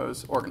fast in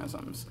those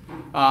organisms.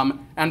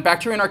 And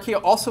bacteria and archaea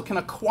also can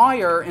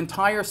acquire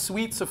entire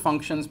suites of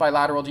functions by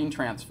lateral gene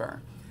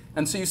transfer.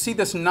 And so you see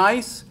this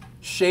nice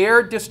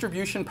shared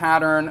distribution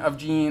pattern of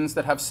genes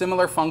that have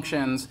similar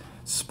functions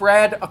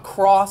spread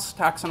across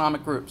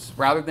taxonomic groups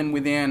rather than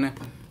within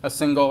a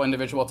single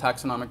individual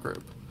taxonomic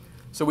group.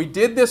 So we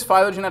did this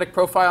phylogenetic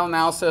profile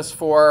analysis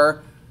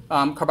for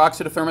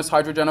Carboxyphthalmus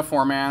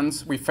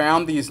hydrogeniformans. We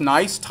found these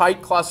nice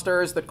tight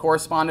clusters that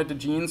corresponded to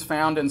genes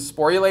found in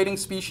sporulating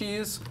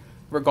species,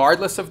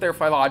 regardless of their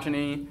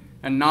phylogeny,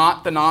 and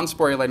not the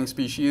non-sporulating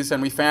species.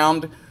 And we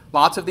found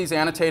lots of these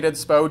annotated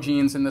SPO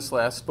genes in this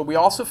list. But we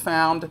also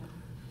found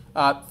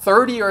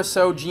 30 or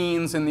so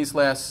genes in these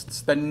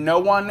lists that no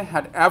one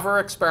had ever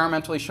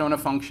experimentally shown a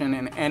function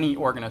in any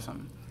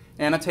organism,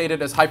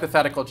 annotated as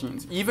hypothetical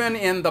genes, even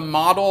in the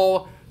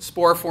model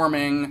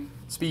spore-forming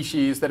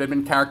species that had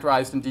been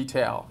characterized in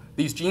detail.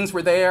 These genes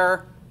were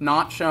there,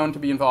 not shown to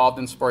be involved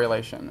in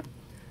sporulation.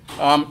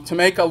 To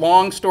make a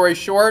long story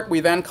short, we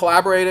then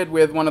collaborated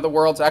with one of the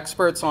world's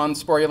experts on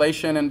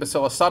sporulation in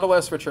Bacillus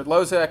subtilis, Richard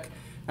Lozick,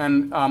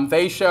 and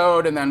they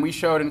showed, and then we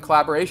showed in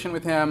collaboration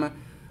with him,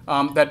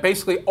 that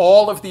basically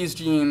all of these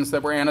genes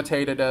that were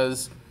annotated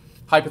as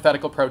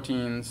hypothetical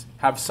proteins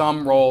have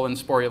some role in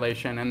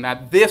sporulation, and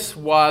that this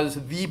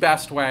was the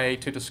best way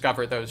to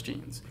discover those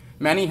genes.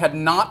 Many had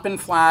not been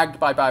flagged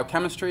by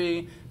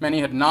biochemistry,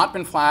 many had not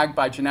been flagged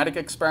by genetic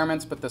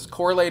experiments, but this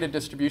correlated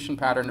distribution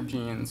pattern of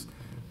genes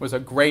was a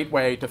great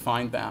way to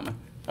find them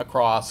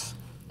across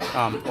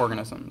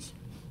organisms.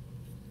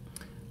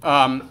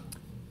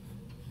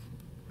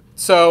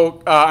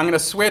 So I'm going to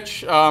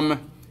switch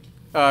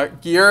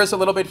gears a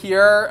little bit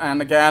here,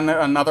 and again,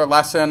 another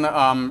lesson,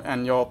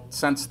 and you'll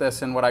sense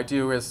this in what I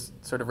do, is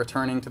sort of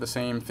returning to the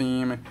same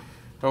theme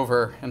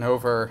over and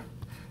over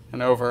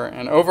and over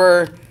and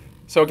over.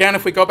 So again,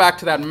 if we go back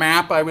to that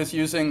map I was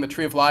using, the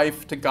tree of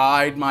life, to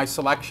guide my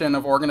selection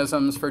of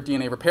organisms for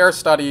DNA repair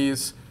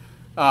studies,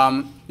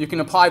 you can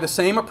apply the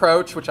same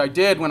approach, which I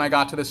did when I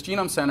got to this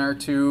genome center,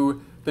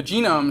 to the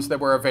genomes that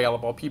were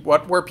available.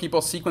 What were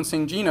people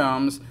sequencing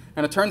genomes?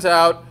 And it turns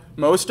out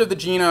most of the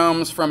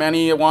genomes from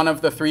any one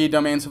of the 3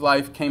 domains of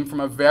life came from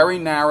a very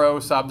narrow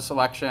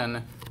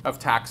subselection of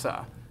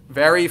taxa,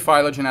 very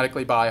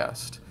phylogenetically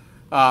biased.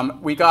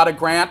 We got a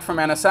grant from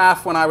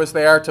NSF when I was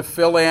there to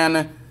fill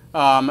in,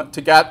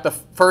 to get the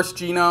first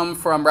genome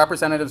from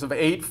representatives of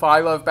 8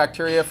 phyla of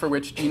bacteria for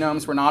which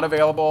genomes were not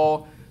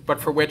available,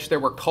 but for which there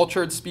were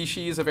cultured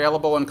species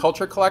available in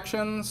culture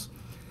collections.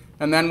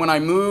 And then when I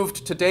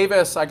moved to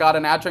Davis, I got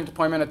an adjunct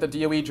appointment at the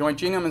DOE Joint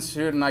Genome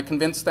Institute, and I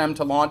convinced them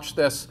to launch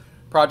this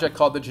project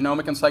called the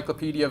Genomic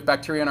Encyclopedia of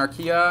Bacteria and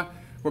Archaea,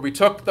 where we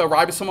took the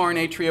ribosomal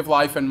RNA tree of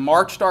life and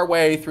marched our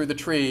way through the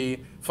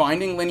tree,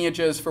 finding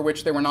lineages for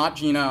which there were not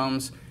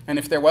genomes. And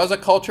if there was a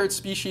cultured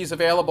species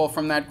available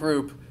from that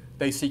group,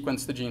 they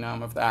sequenced the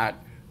genome of that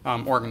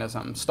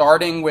organism,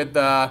 starting with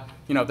the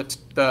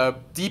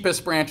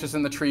deepest branches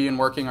in the tree and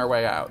working our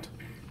way out.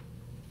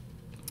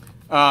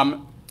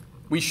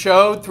 We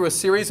showed through a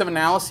series of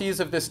analyses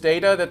of this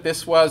data that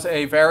this was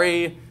a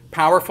very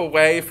powerful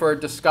way for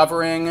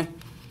discovering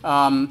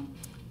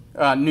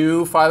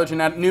new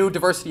phylogenetic, new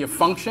diversity of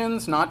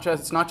functions.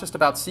 It's not just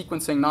about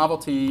sequencing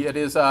novelty. It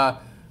is a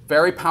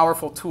very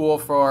powerful tool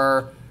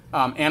for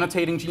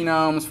annotating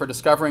genomes, for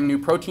discovering new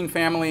protein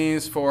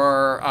families,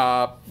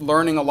 for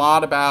learning a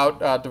lot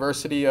about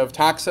diversity of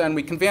taxa. And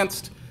we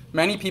convinced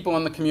many people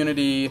in the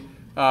community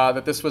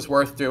that this was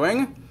worth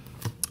doing.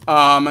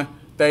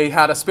 They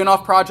had a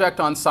spin-off project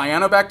on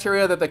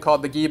cyanobacteria that they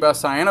called the GIBA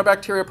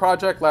Cyanobacteria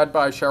Project, led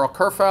by Cheryl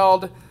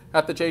Kerfeld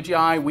at the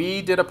JGI.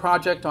 We did a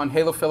project on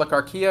halophilic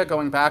archaea,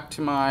 going back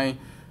to my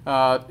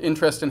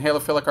interest in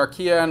halophilic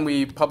archaea, and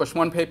we published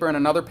one paper, and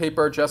another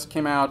paper just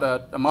came out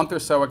a month or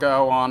so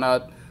ago on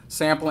a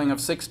sampling of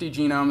 60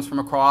 genomes from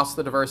across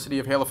the diversity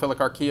of halophilic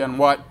archaea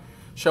and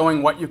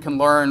showing what you can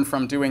learn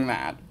from doing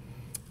that.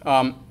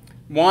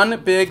 One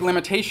big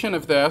limitation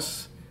of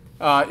this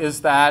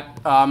is that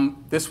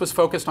this was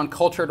focused on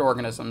cultured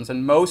organisms,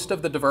 and most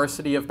of the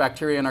diversity of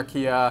bacteria and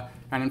archaea,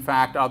 and in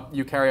fact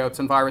eukaryotes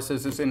and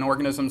viruses, is in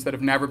organisms that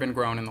have never been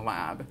grown in the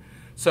lab.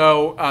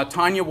 So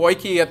Tanya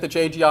Wojcicki at the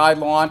JGI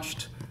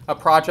launched a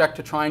project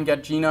to try and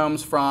get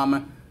genomes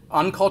from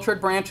uncultured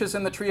branches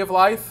in the tree of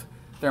life.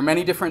 There are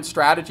many different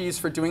strategies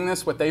for doing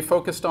this. What they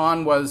focused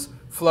on was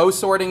flow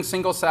sorting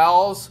single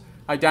cells,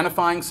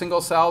 identifying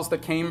single cells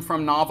that came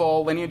from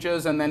novel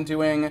lineages, and then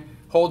doing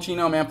whole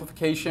genome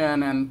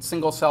amplification and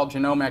single cell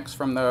genomics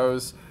from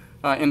those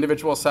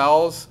individual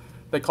cells.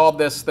 They called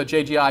this the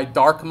JGI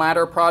Dark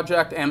Matter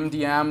Project,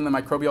 MDM, the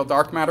Microbial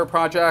Dark Matter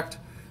Project.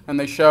 And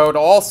they showed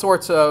all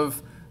sorts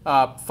of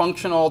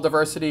functional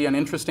diversity and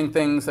interesting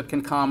things that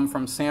can come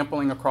from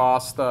sampling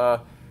across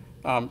the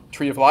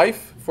tree of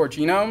life for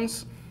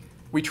genomes.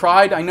 We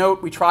tried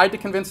to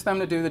convince them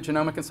to do the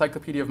Genomic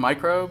Encyclopedia of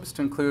Microbes,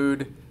 to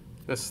include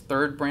this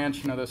third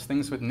branch, those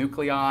things with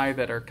nuclei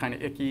that are kind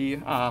of icky.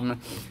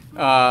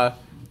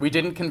 We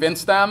didn't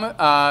convince them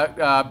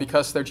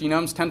because their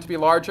genomes tend to be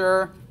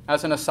larger.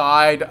 As an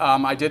aside,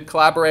 I did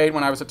collaborate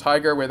when I was at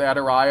Tiger with Ed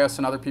Arias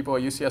and other people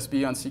at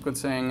UCSB on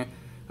sequencing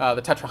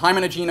the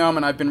tetrahymena genome,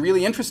 and I've been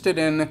really interested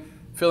in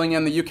filling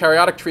in the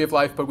eukaryotic tree of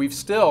life, but we've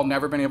still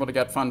never been able to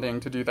get funding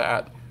to do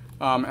that.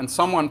 And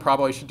someone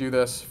probably should do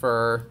this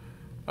for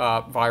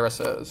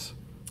viruses.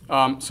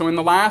 So in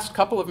the last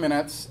couple of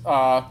minutes,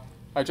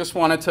 I just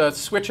wanted to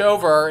switch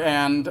over,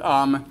 and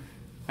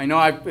I know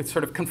it's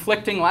sort of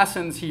conflicting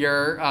lessons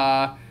here.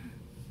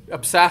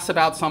 Obsess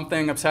about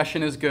something,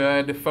 obsession is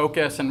good,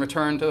 focus and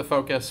return to the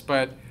focus,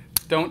 but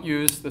don't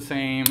use the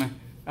same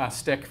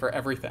stick for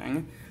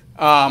everything.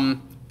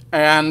 Although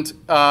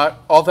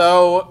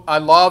I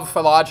love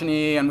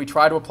phylogeny and we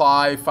try to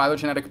apply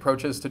phylogenetic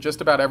approaches to just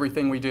about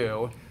everything we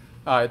do,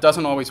 it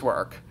doesn't always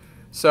work.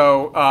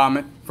 So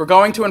if we're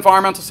going to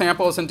environmental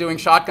samples and doing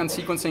shotgun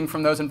sequencing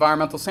from those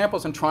environmental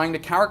samples and trying to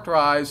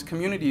characterize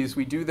communities,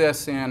 we do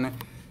this in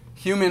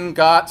human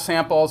gut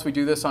samples, we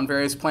do this on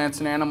various plants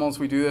and animals,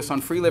 we do this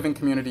on free living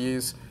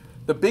communities.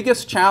 The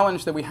biggest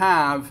challenge that we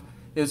have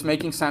is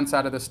making sense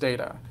out of this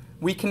data.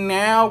 We can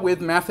now,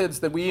 with methods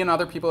that we and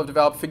other people have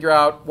developed, figure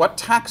out what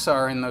taxa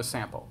are in those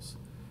samples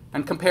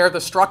and compare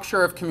the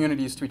structure of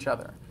communities to each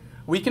other.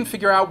 We can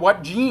figure out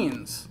what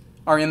genes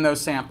are in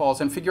those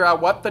samples and figure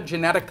out what the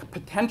genetic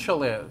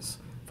potential is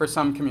for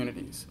some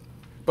communities.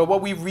 But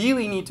what we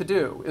really need to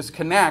do is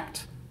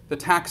connect the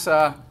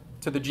taxa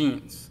to the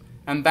genes.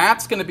 And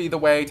that's going to be the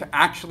way to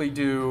actually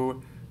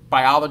do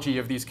biology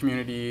of these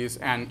communities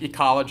and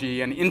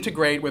ecology and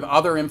integrate with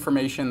other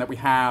information that we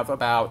have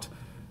about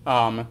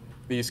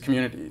these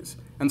communities.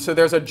 And so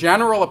there's a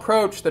general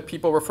approach that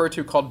people refer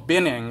to called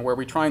binning, where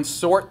we try and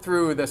sort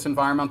through this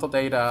environmental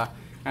data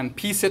and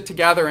piece it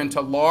together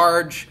into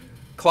large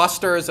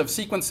clusters of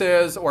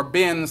sequences or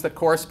bins that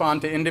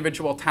correspond to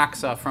individual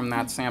taxa from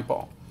that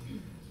sample.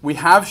 We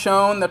have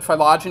shown that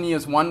phylogeny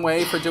is one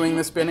way for doing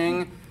this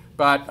binning,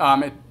 but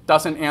it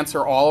doesn't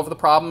answer all of the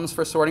problems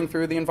for sorting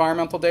through the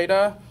environmental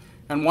data.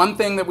 And one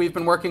thing that we've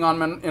been working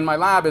on in my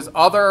lab is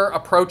other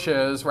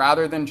approaches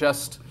rather than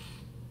just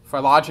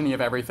phylogeny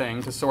of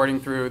everything to sorting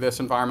through this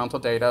environmental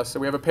data. So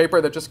we have a paper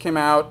that just came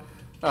out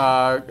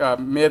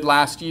mid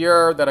last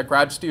year that a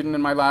grad student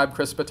in my lab,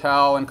 Chris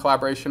Patel, in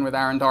collaboration with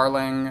Aaron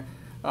Darling,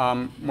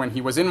 when he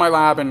was in my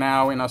lab and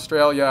now in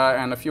Australia,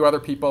 and a few other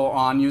people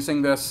on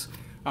using this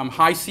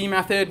high-C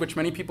method, which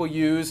many people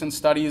use in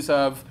studies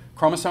of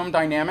chromosome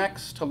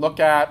dynamics to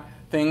look at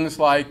things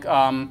like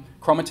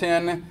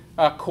chromatin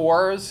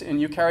cores in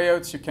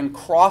eukaryotes. You can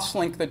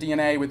cross-link the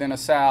DNA within a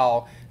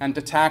cell and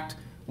detect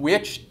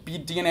which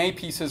DNA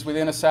pieces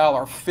within a cell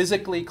are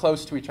physically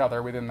close to each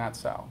other within that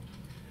cell,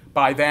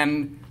 by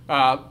then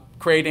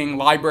creating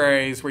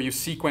libraries where you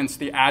sequence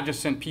the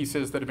adjacent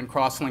pieces that have been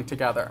cross-linked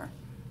together.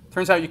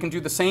 Turns out you can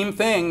do the same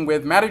thing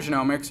with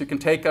metagenomics. You can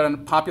take a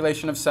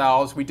population of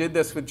cells. We did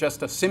this with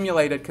just a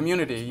simulated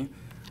community,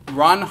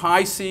 run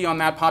high-C on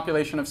that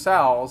population of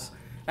cells,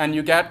 and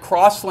you get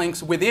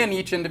cross-links within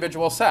each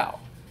individual cell.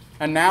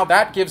 And now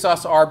that gives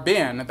us our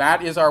bin.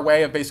 That is our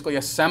way of basically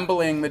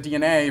assembling the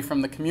DNA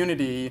from the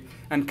community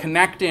and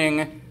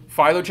connecting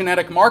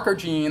phylogenetic marker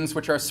genes,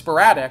 which are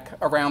sporadic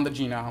around the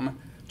genome,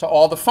 to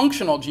all the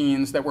functional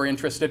genes that we're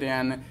interested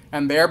in,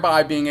 and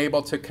thereby being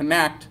able to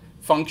connect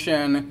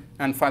function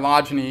and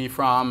phylogeny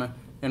from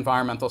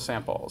environmental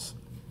samples.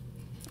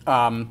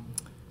 And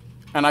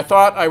I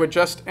thought I would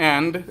just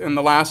end in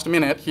the last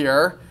minute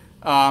here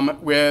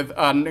with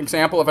an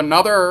example of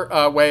another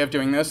way of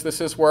doing this. This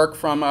is work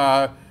from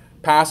a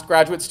past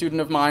graduate student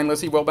of mine,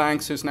 Lizzie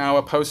Wilbanks, who's now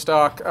a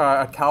postdoc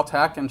at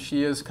Caltech, and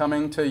she is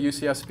coming to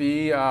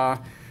UCSB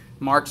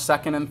March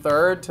 2nd and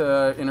 3rd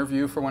to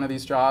interview for one of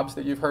these jobs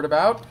that you've heard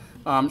about.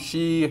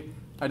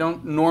 I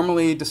don't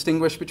normally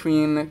distinguish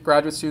between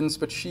graduate students,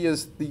 but she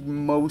is the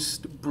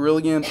most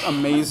brilliant,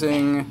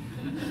 amazing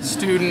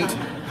student.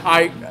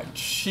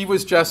 She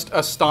was just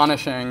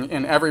astonishing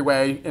in every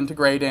way,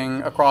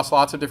 integrating across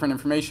lots of different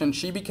information.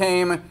 She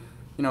became,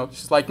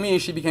 just like me,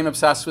 she became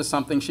obsessed with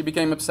something. She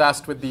became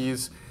obsessed with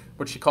these,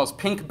 what she calls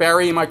pink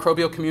berry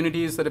microbial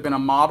communities that have been a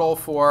model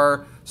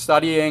for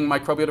studying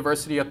microbial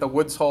diversity at the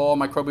Woods Hole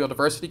microbial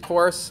diversity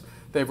course.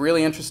 They have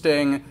really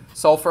interesting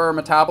sulfur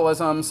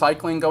metabolism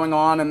cycling going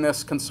on in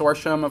this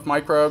consortium of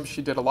microbes.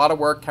 She did a lot of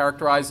work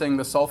characterizing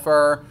the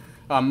sulfur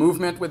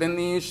movement within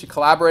these. She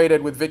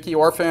collaborated with Vicki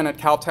Orphan at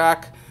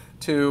Caltech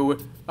to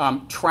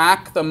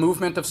track the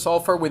movement of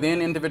sulfur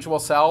within individual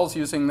cells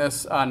using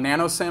this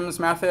nanosims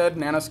method,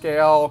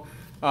 nanoscale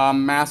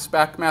mass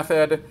spec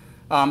method.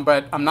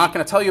 But I'm not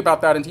going to tell you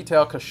about that in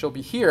detail because she'll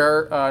be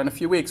here in a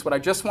few weeks. What I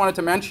just wanted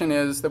to mention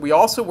is that we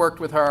also worked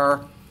with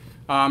her.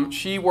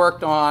 She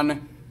worked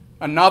on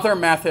another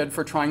method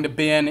for trying to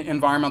bin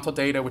environmental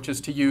data, which is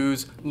to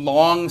use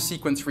long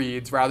sequence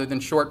reads rather than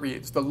short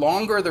reads. The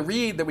longer the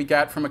read that we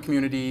get from a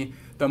community,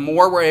 the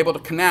more we're able to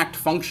connect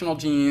functional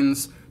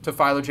genes to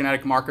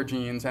phylogenetic marker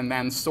genes and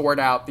then sort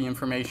out the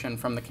information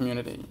from the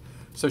community.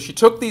 So she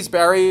took these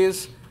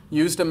berries,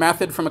 used a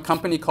method from a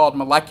company called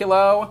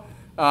Moleculo,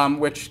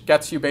 which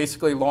gets you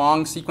basically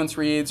long sequence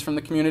reads from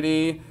the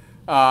community.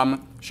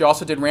 She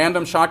also did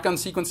random shotgun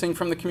sequencing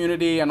from the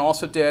community and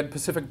also did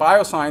Pacific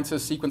Biosciences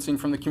sequencing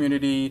from the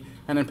community.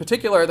 And in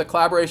particular, the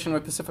collaboration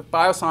with Pacific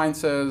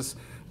Biosciences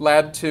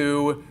led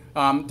to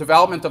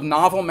development of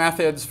novel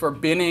methods for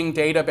binning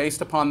data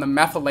based upon the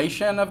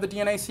methylation of the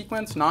DNA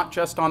sequence, not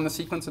just on the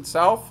sequence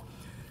itself.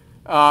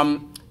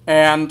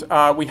 And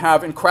we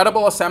have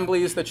incredible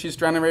assemblies that she's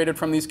generated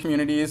from these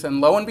communities.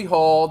 And lo and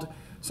behold,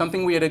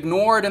 something we had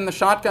ignored in the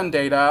shotgun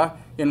data,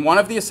 in one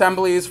of the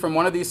assemblies from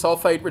one of these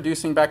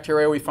sulfate-reducing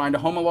bacteria, we find a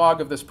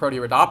homolog of this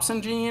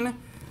proteorhodopsin gene.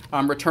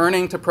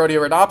 Returning to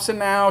proteorhodopsin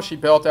now, she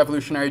built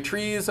evolutionary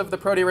trees of the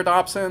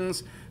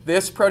proteorhodopsins.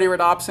 This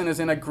proteorhodopsin is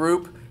in a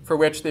group for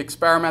which the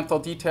experimental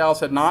details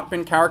had not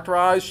been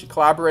characterized. She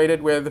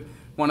collaborated with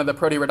one of the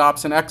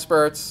proteorhodopsin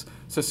experts,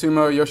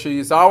 Susumu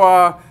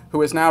Yoshizawa, who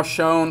has now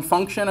shown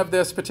function of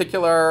this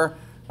particular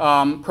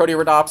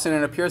proteorhodopsin, and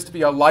it appears to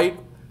be a light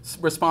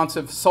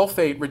responsive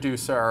sulfate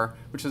reducer,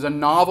 which is a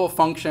novel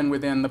function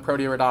within the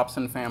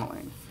proteorhodopsin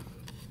family.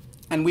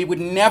 And we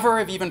would never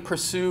have even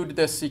pursued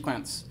this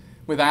sequence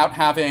without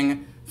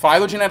having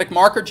phylogenetic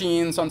marker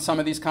genes on some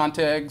of these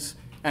contigs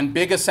and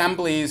big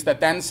assemblies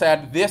that then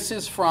said, this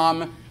is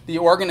from the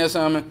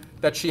organism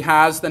that she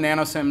has the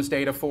nanosims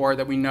data for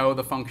that we know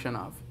the function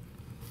of.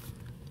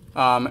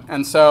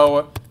 And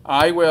so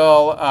I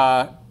will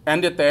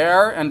end it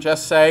there and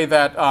just say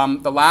that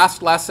the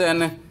last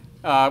lesson,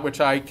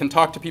 which I can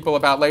talk to people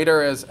about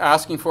later, is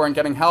asking for and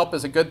getting help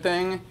is a good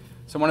thing.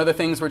 So one of the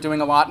things we're doing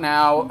a lot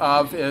now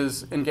of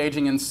is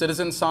engaging in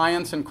citizen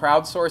science and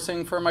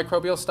crowdsourcing for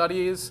microbial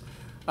studies.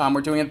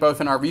 We're doing it both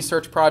in our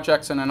research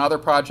projects and in other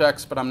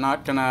projects, but I'm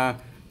not going to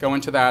go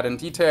into that in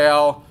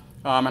detail.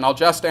 And I'll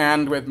just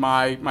end with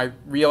my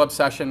real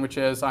obsession, which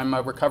is I'm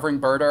a recovering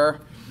birder.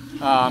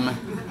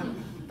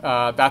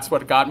 That's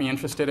what got me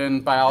interested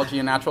in biology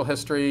and natural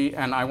history,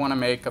 and I want to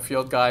make a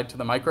field guide to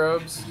the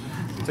microbes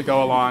to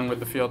go along with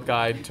the field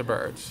guide to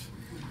birds.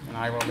 And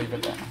I will leave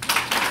it there.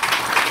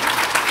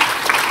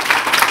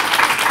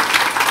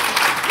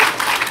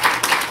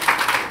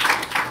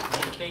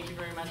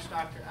 much,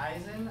 Dr.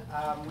 Eisen.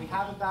 We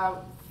have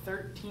about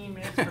 13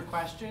 minutes for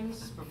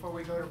questions before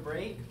we go to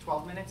break,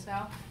 12 minutes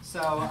now.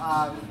 So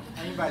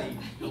anybody,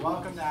 you're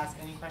welcome to ask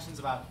any questions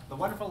about the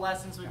wonderful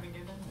lessons we've been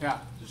given. Yeah.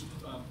 Just,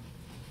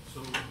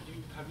 so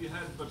have you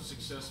had much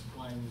success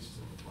applying this to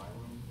the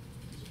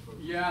virome?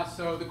 Yeah,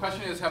 so the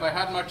question is, have I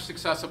had much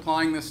success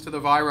applying this to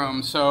the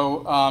virome?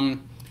 So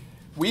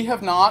we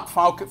have not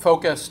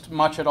focused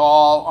much at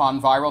all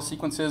on viral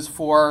sequences.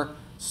 For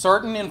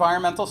certain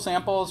environmental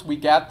samples, we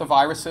get the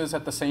viruses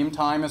at the same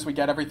time as we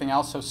get everything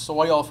else. So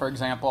soil, for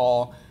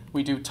example,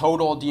 we do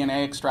total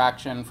DNA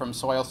extraction from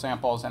soil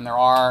samples, and there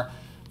are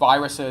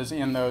viruses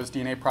in those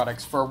DNA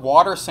products. For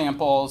water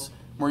samples,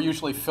 we're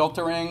usually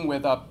filtering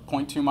with a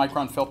 0.2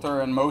 micron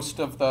filter, and most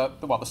of the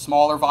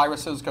smaller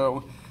viruses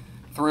go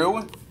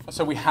through.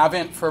 So we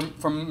haven't,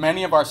 for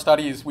many of our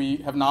studies, we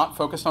have not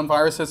focused on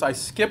viruses. I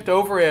skipped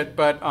over it,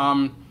 but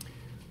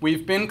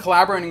we've been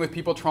collaborating with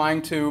people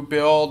trying to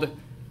build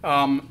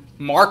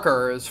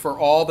markers for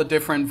all the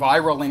different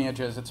viral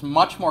lineages. It's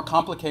much more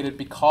complicated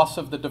because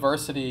of the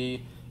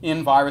diversity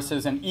in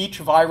viruses, and each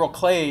viral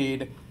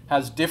clade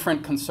has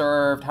different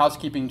conserved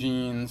housekeeping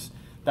genes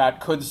that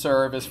could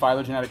serve as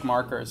phylogenetic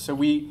markers. So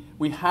we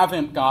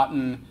haven't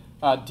gotten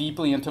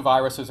deeply into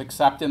viruses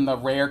except in the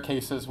rare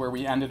cases where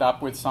we ended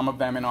up with some of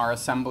them in our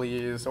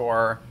assemblies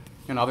or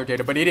in other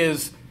data. But it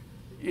is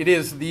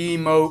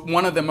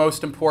one of the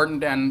most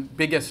important and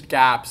biggest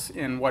gaps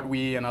in what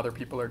we and other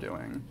people are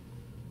doing.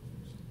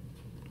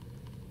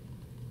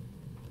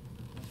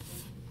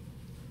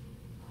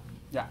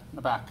 Yeah, in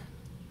the back.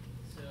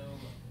 So,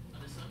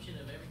 an assumption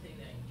of everything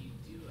that you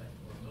do,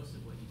 or most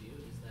of what you do,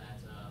 is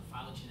that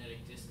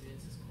phylogenetic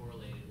distance is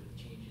correlated with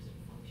changes in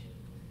function.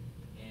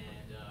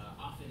 And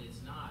often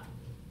it's not.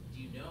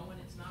 Do you know when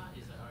it's not?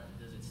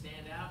 Does it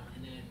stand out?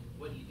 And then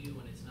what do you do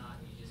when it's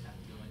not? You just have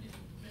to go in and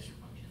measure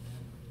function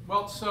then?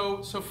 Well,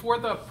 so for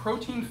the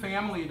protein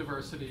family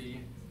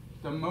diversity,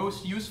 the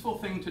most useful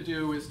thing to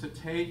do is to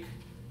take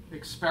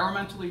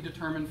experimentally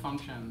determined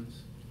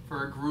functions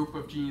for a group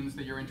of genes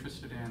that you're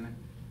interested in,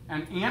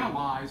 and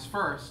analyze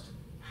first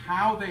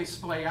how they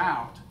splay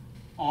out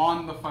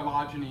on the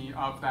phylogeny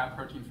of that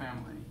protein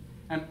family.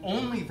 And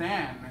only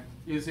then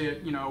is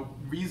it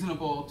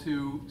reasonable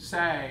to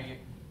say,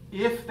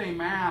 if they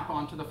map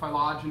onto the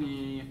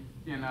phylogeny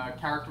in a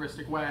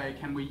characteristic way,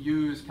 can we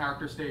use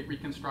character state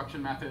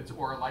reconstruction methods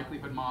or a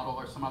likelihood model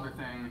or some other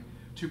thing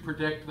to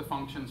predict the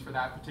functions for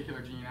that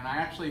particular gene. And I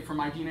actually, for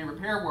my DNA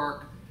repair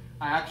work,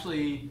 I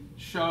actually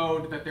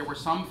showed that there were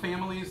some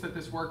families that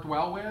this worked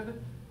well with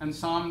and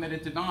some that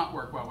it did not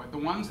work well with. The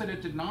ones that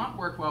it did not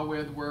work well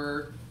with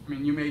were,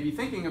 you may be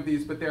thinking of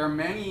these, but there are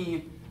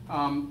many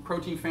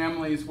protein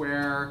families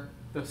where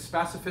the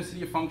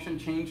specificity of function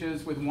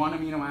changes with one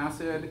amino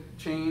acid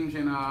change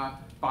in a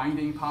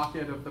binding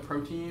pocket of the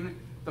protein.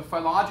 The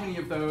phylogeny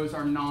of those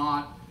are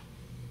not,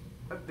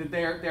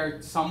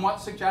 they're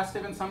somewhat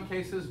suggestive in some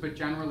cases, but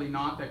generally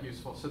not that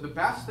useful. So the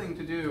best thing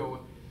to do,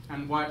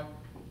 and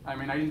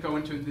I didn't go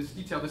into this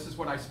detail. This is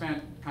what I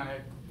spent kind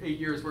of 8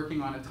 years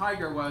working on at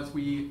Tiger, was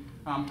we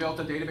built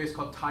a database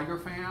called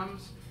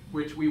TigerFams,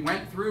 which we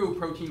went through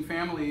protein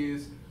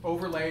families,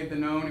 overlaid the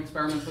known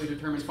experimentally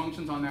determined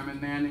functions on them,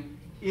 and then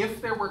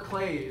if there were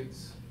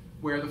clades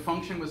where the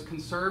function was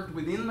conserved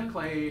within the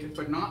clade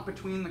but not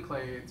between the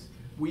clades,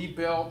 we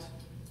built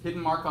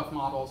hidden Markov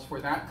models for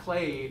that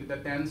clade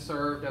that then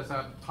served as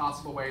a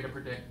possible way to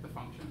predict the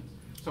functions.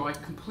 So I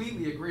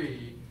completely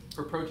agree.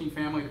 For protein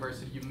family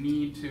diversity, you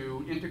need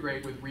to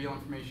integrate with real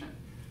information.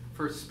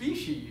 For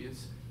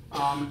species,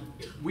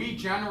 we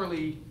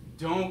generally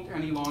don't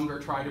any longer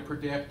try to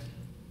predict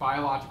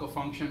biological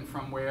function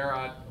from where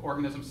an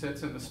organism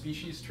sits in the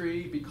species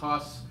tree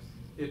because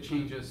it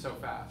changes so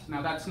fast.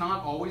 Now, that's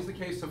not always the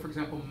case. So, for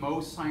example,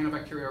 most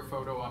cyanobacteria are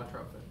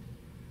photoautotrophic.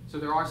 So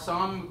there are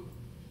some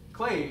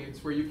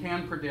clades where you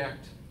can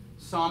predict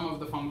some of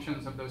the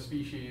functions of those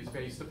species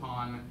based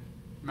upon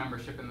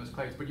membership in those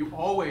clades. But you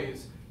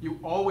always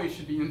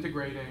should be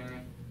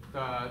integrating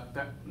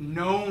the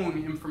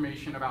known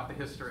information about the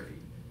history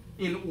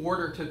in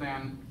order to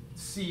then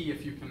see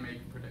if you can make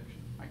a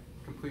prediction. I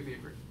completely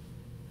agree.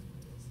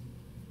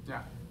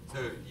 Yeah.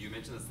 So you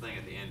mentioned this thing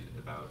at the end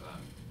about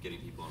getting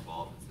people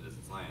involved in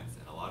citizen science,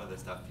 and a lot of the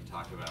stuff you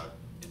talked about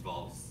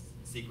involves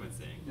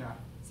sequencing. Yeah.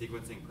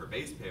 Sequencing per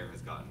base pair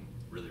has gotten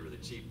really, really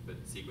cheap,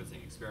 but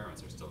sequencing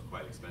experiments are still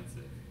quite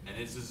expensive. And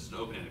it's just an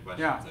open-ended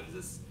question. Yeah. So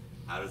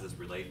how does this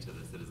relate to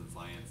the citizen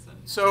science? And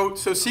So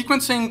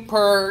sequencing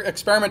per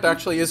experiment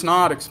actually is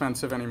not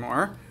expensive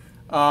anymore.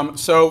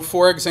 So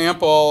for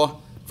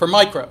example, for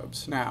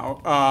microbes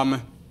now,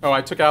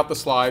 I took out the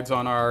slides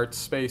on our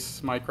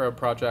space microbe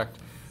project.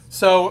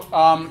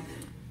 So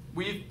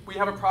we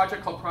have a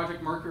project called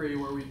Project Mercury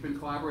where we've been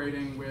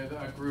collaborating with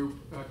a group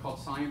called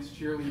Science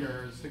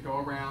Cheerleaders to go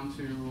around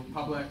to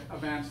public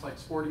events like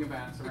sporting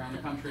events around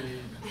the country.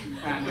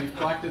 And we've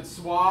collected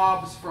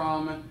swabs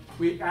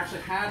we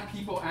actually had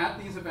people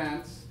at these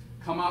events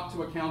come up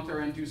to a counter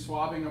and do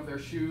swabbing of their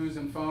shoes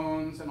and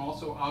phones and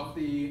also of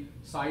the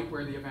site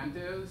where the event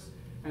is.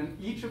 And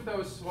each of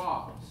those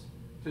swabs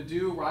to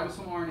do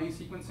ribosomal RNA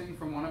sequencing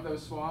from one of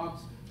those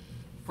swabs,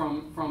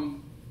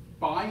 from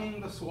buying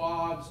the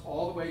swabs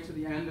all the way to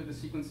the end of the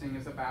sequencing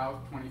is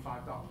about $25.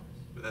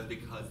 But that's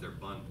because they're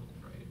bundled,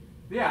 right?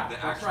 Yeah, The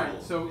that's actual-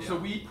 right. So, yeah. so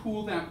we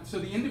pool them. So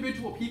the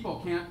individual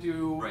people can't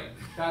do Right.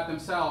 that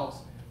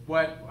themselves.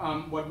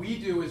 What we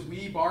do is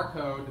we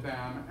barcode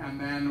them and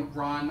then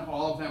run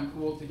all of them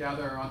pooled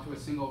together onto a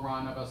single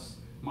run of a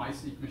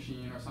MySeq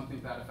machine or something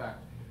to that effect.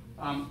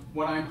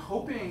 What I'm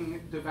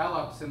hoping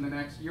develops in the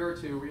next year or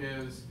two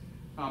is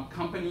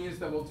companies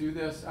that will do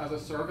this as a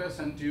service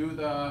and do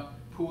the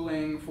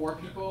pooling for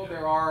people.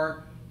 There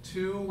are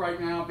 2 right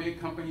now big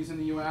companies in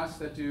the US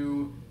that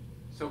do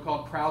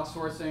so-called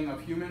crowdsourcing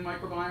of human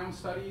microbiome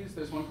studies.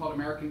 There's one called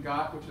American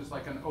Gut, which is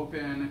like an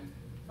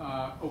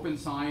open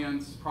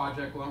science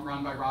project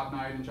run by Rob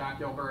Knight and Jack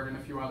Gilbert and a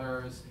few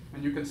others.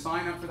 And you can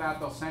sign up for that.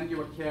 They'll send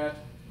you a kit.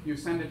 You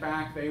send it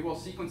back. They will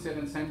sequence it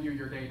and send you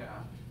your data.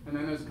 And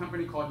then there's a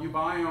company called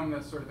UBiome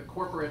that's sort of the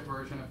corporate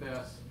version of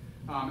this.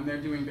 And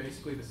they're doing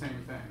basically the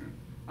same thing.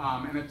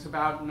 And it's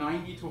about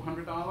 $90 to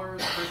 $100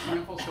 per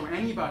sample. So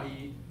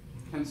anybody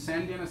can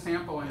send in a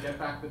sample and get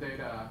back the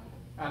data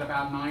at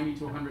about $90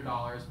 to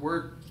 $100.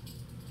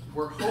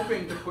 We're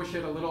hoping to push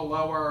it a little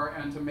lower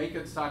and to make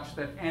it such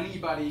that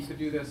anybody could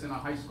do this in a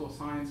high school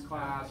science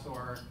class,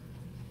 or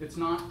it's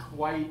not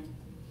quite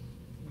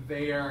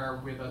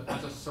there with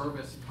as a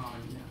service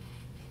economy yet.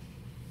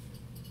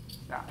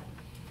 Yeah.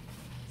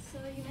 So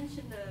you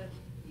mentioned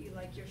you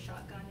like your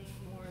shotgunning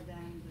more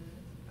than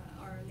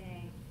the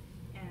RNA,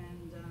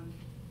 and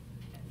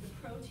the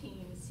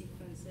protein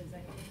sequences.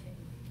 I think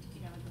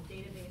the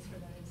database for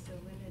that is so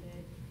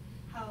limited.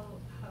 How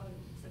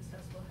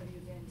successful have you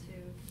been to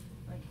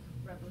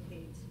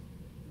replicate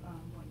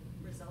what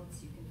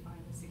results you can find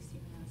with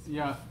 16S?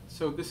 Yeah,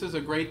 so this is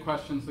a great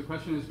question. So the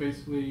question is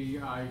basically,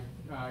 I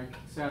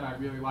said I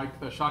really like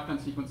the shotgun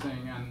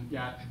sequencing, and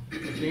yet the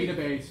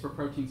database for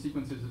protein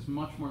sequences is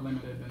much more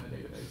limited than the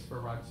database for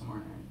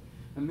ribosomal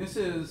RNA. And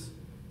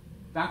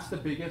that's the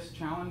biggest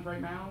challenge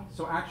right now.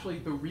 So actually,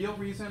 the real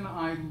reason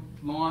I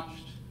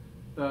launched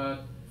the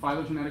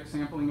phylogenetic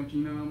sampling of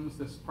genomes,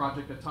 this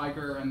project at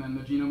Tiger, and then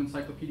the Genome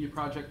Encyclopedia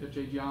project at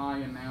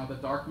JGI, and now the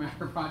Dark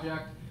Matter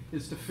project,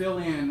 is to fill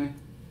in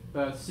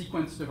the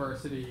sequence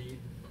diversity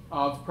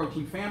of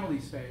protein family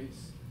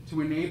space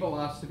to enable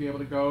us to be able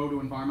to go to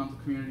environmental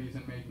communities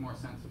and make more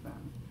sense of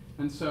them.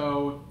 And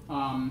so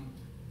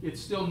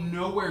it's still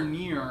nowhere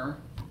near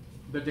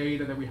the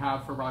data that we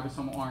have for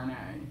ribosomal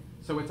RNA.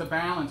 So it's a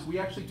balance. We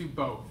actually do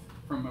both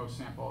from most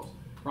samples.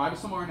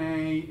 Ribosomal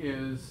RNA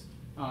is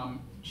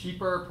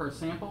cheaper per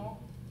sample.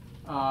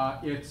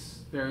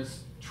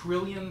 There's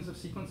trillions of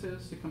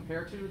sequences to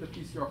compare to. The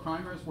PCR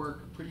primers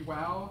work pretty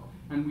well,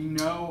 and we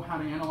know how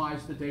to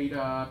analyze the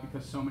data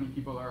because so many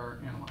people are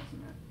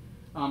analyzing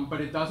it. But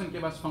it doesn't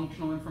give us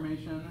functional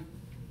information.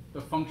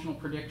 The functional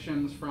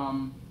predictions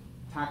from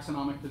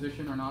taxonomic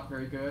position are not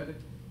very good,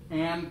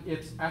 and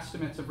its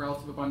estimates of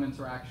relative abundance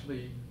are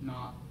actually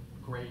not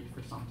great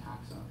for some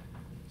taxa.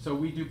 So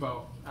we do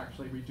both,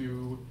 actually. We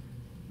do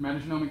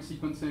metagenomic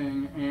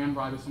sequencing and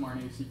ribosomal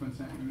RNA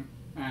sequencing,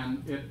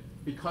 and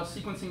because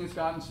sequencing has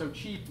gotten so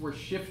cheap, we're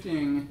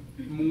shifting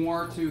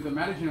more to the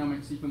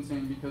metagenomic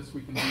sequencing because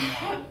we can do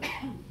more.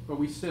 But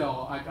we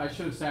still, I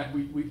should have said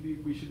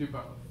we should do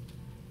both,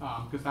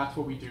 because that's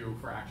what we do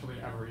for actually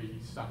every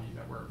study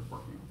that we're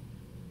working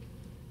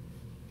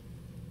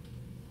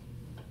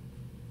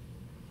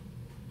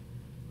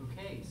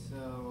Okay,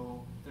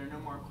 so if there are no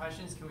more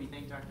questions, can we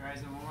thank Dr.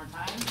 Eisen one more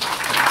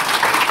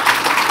time?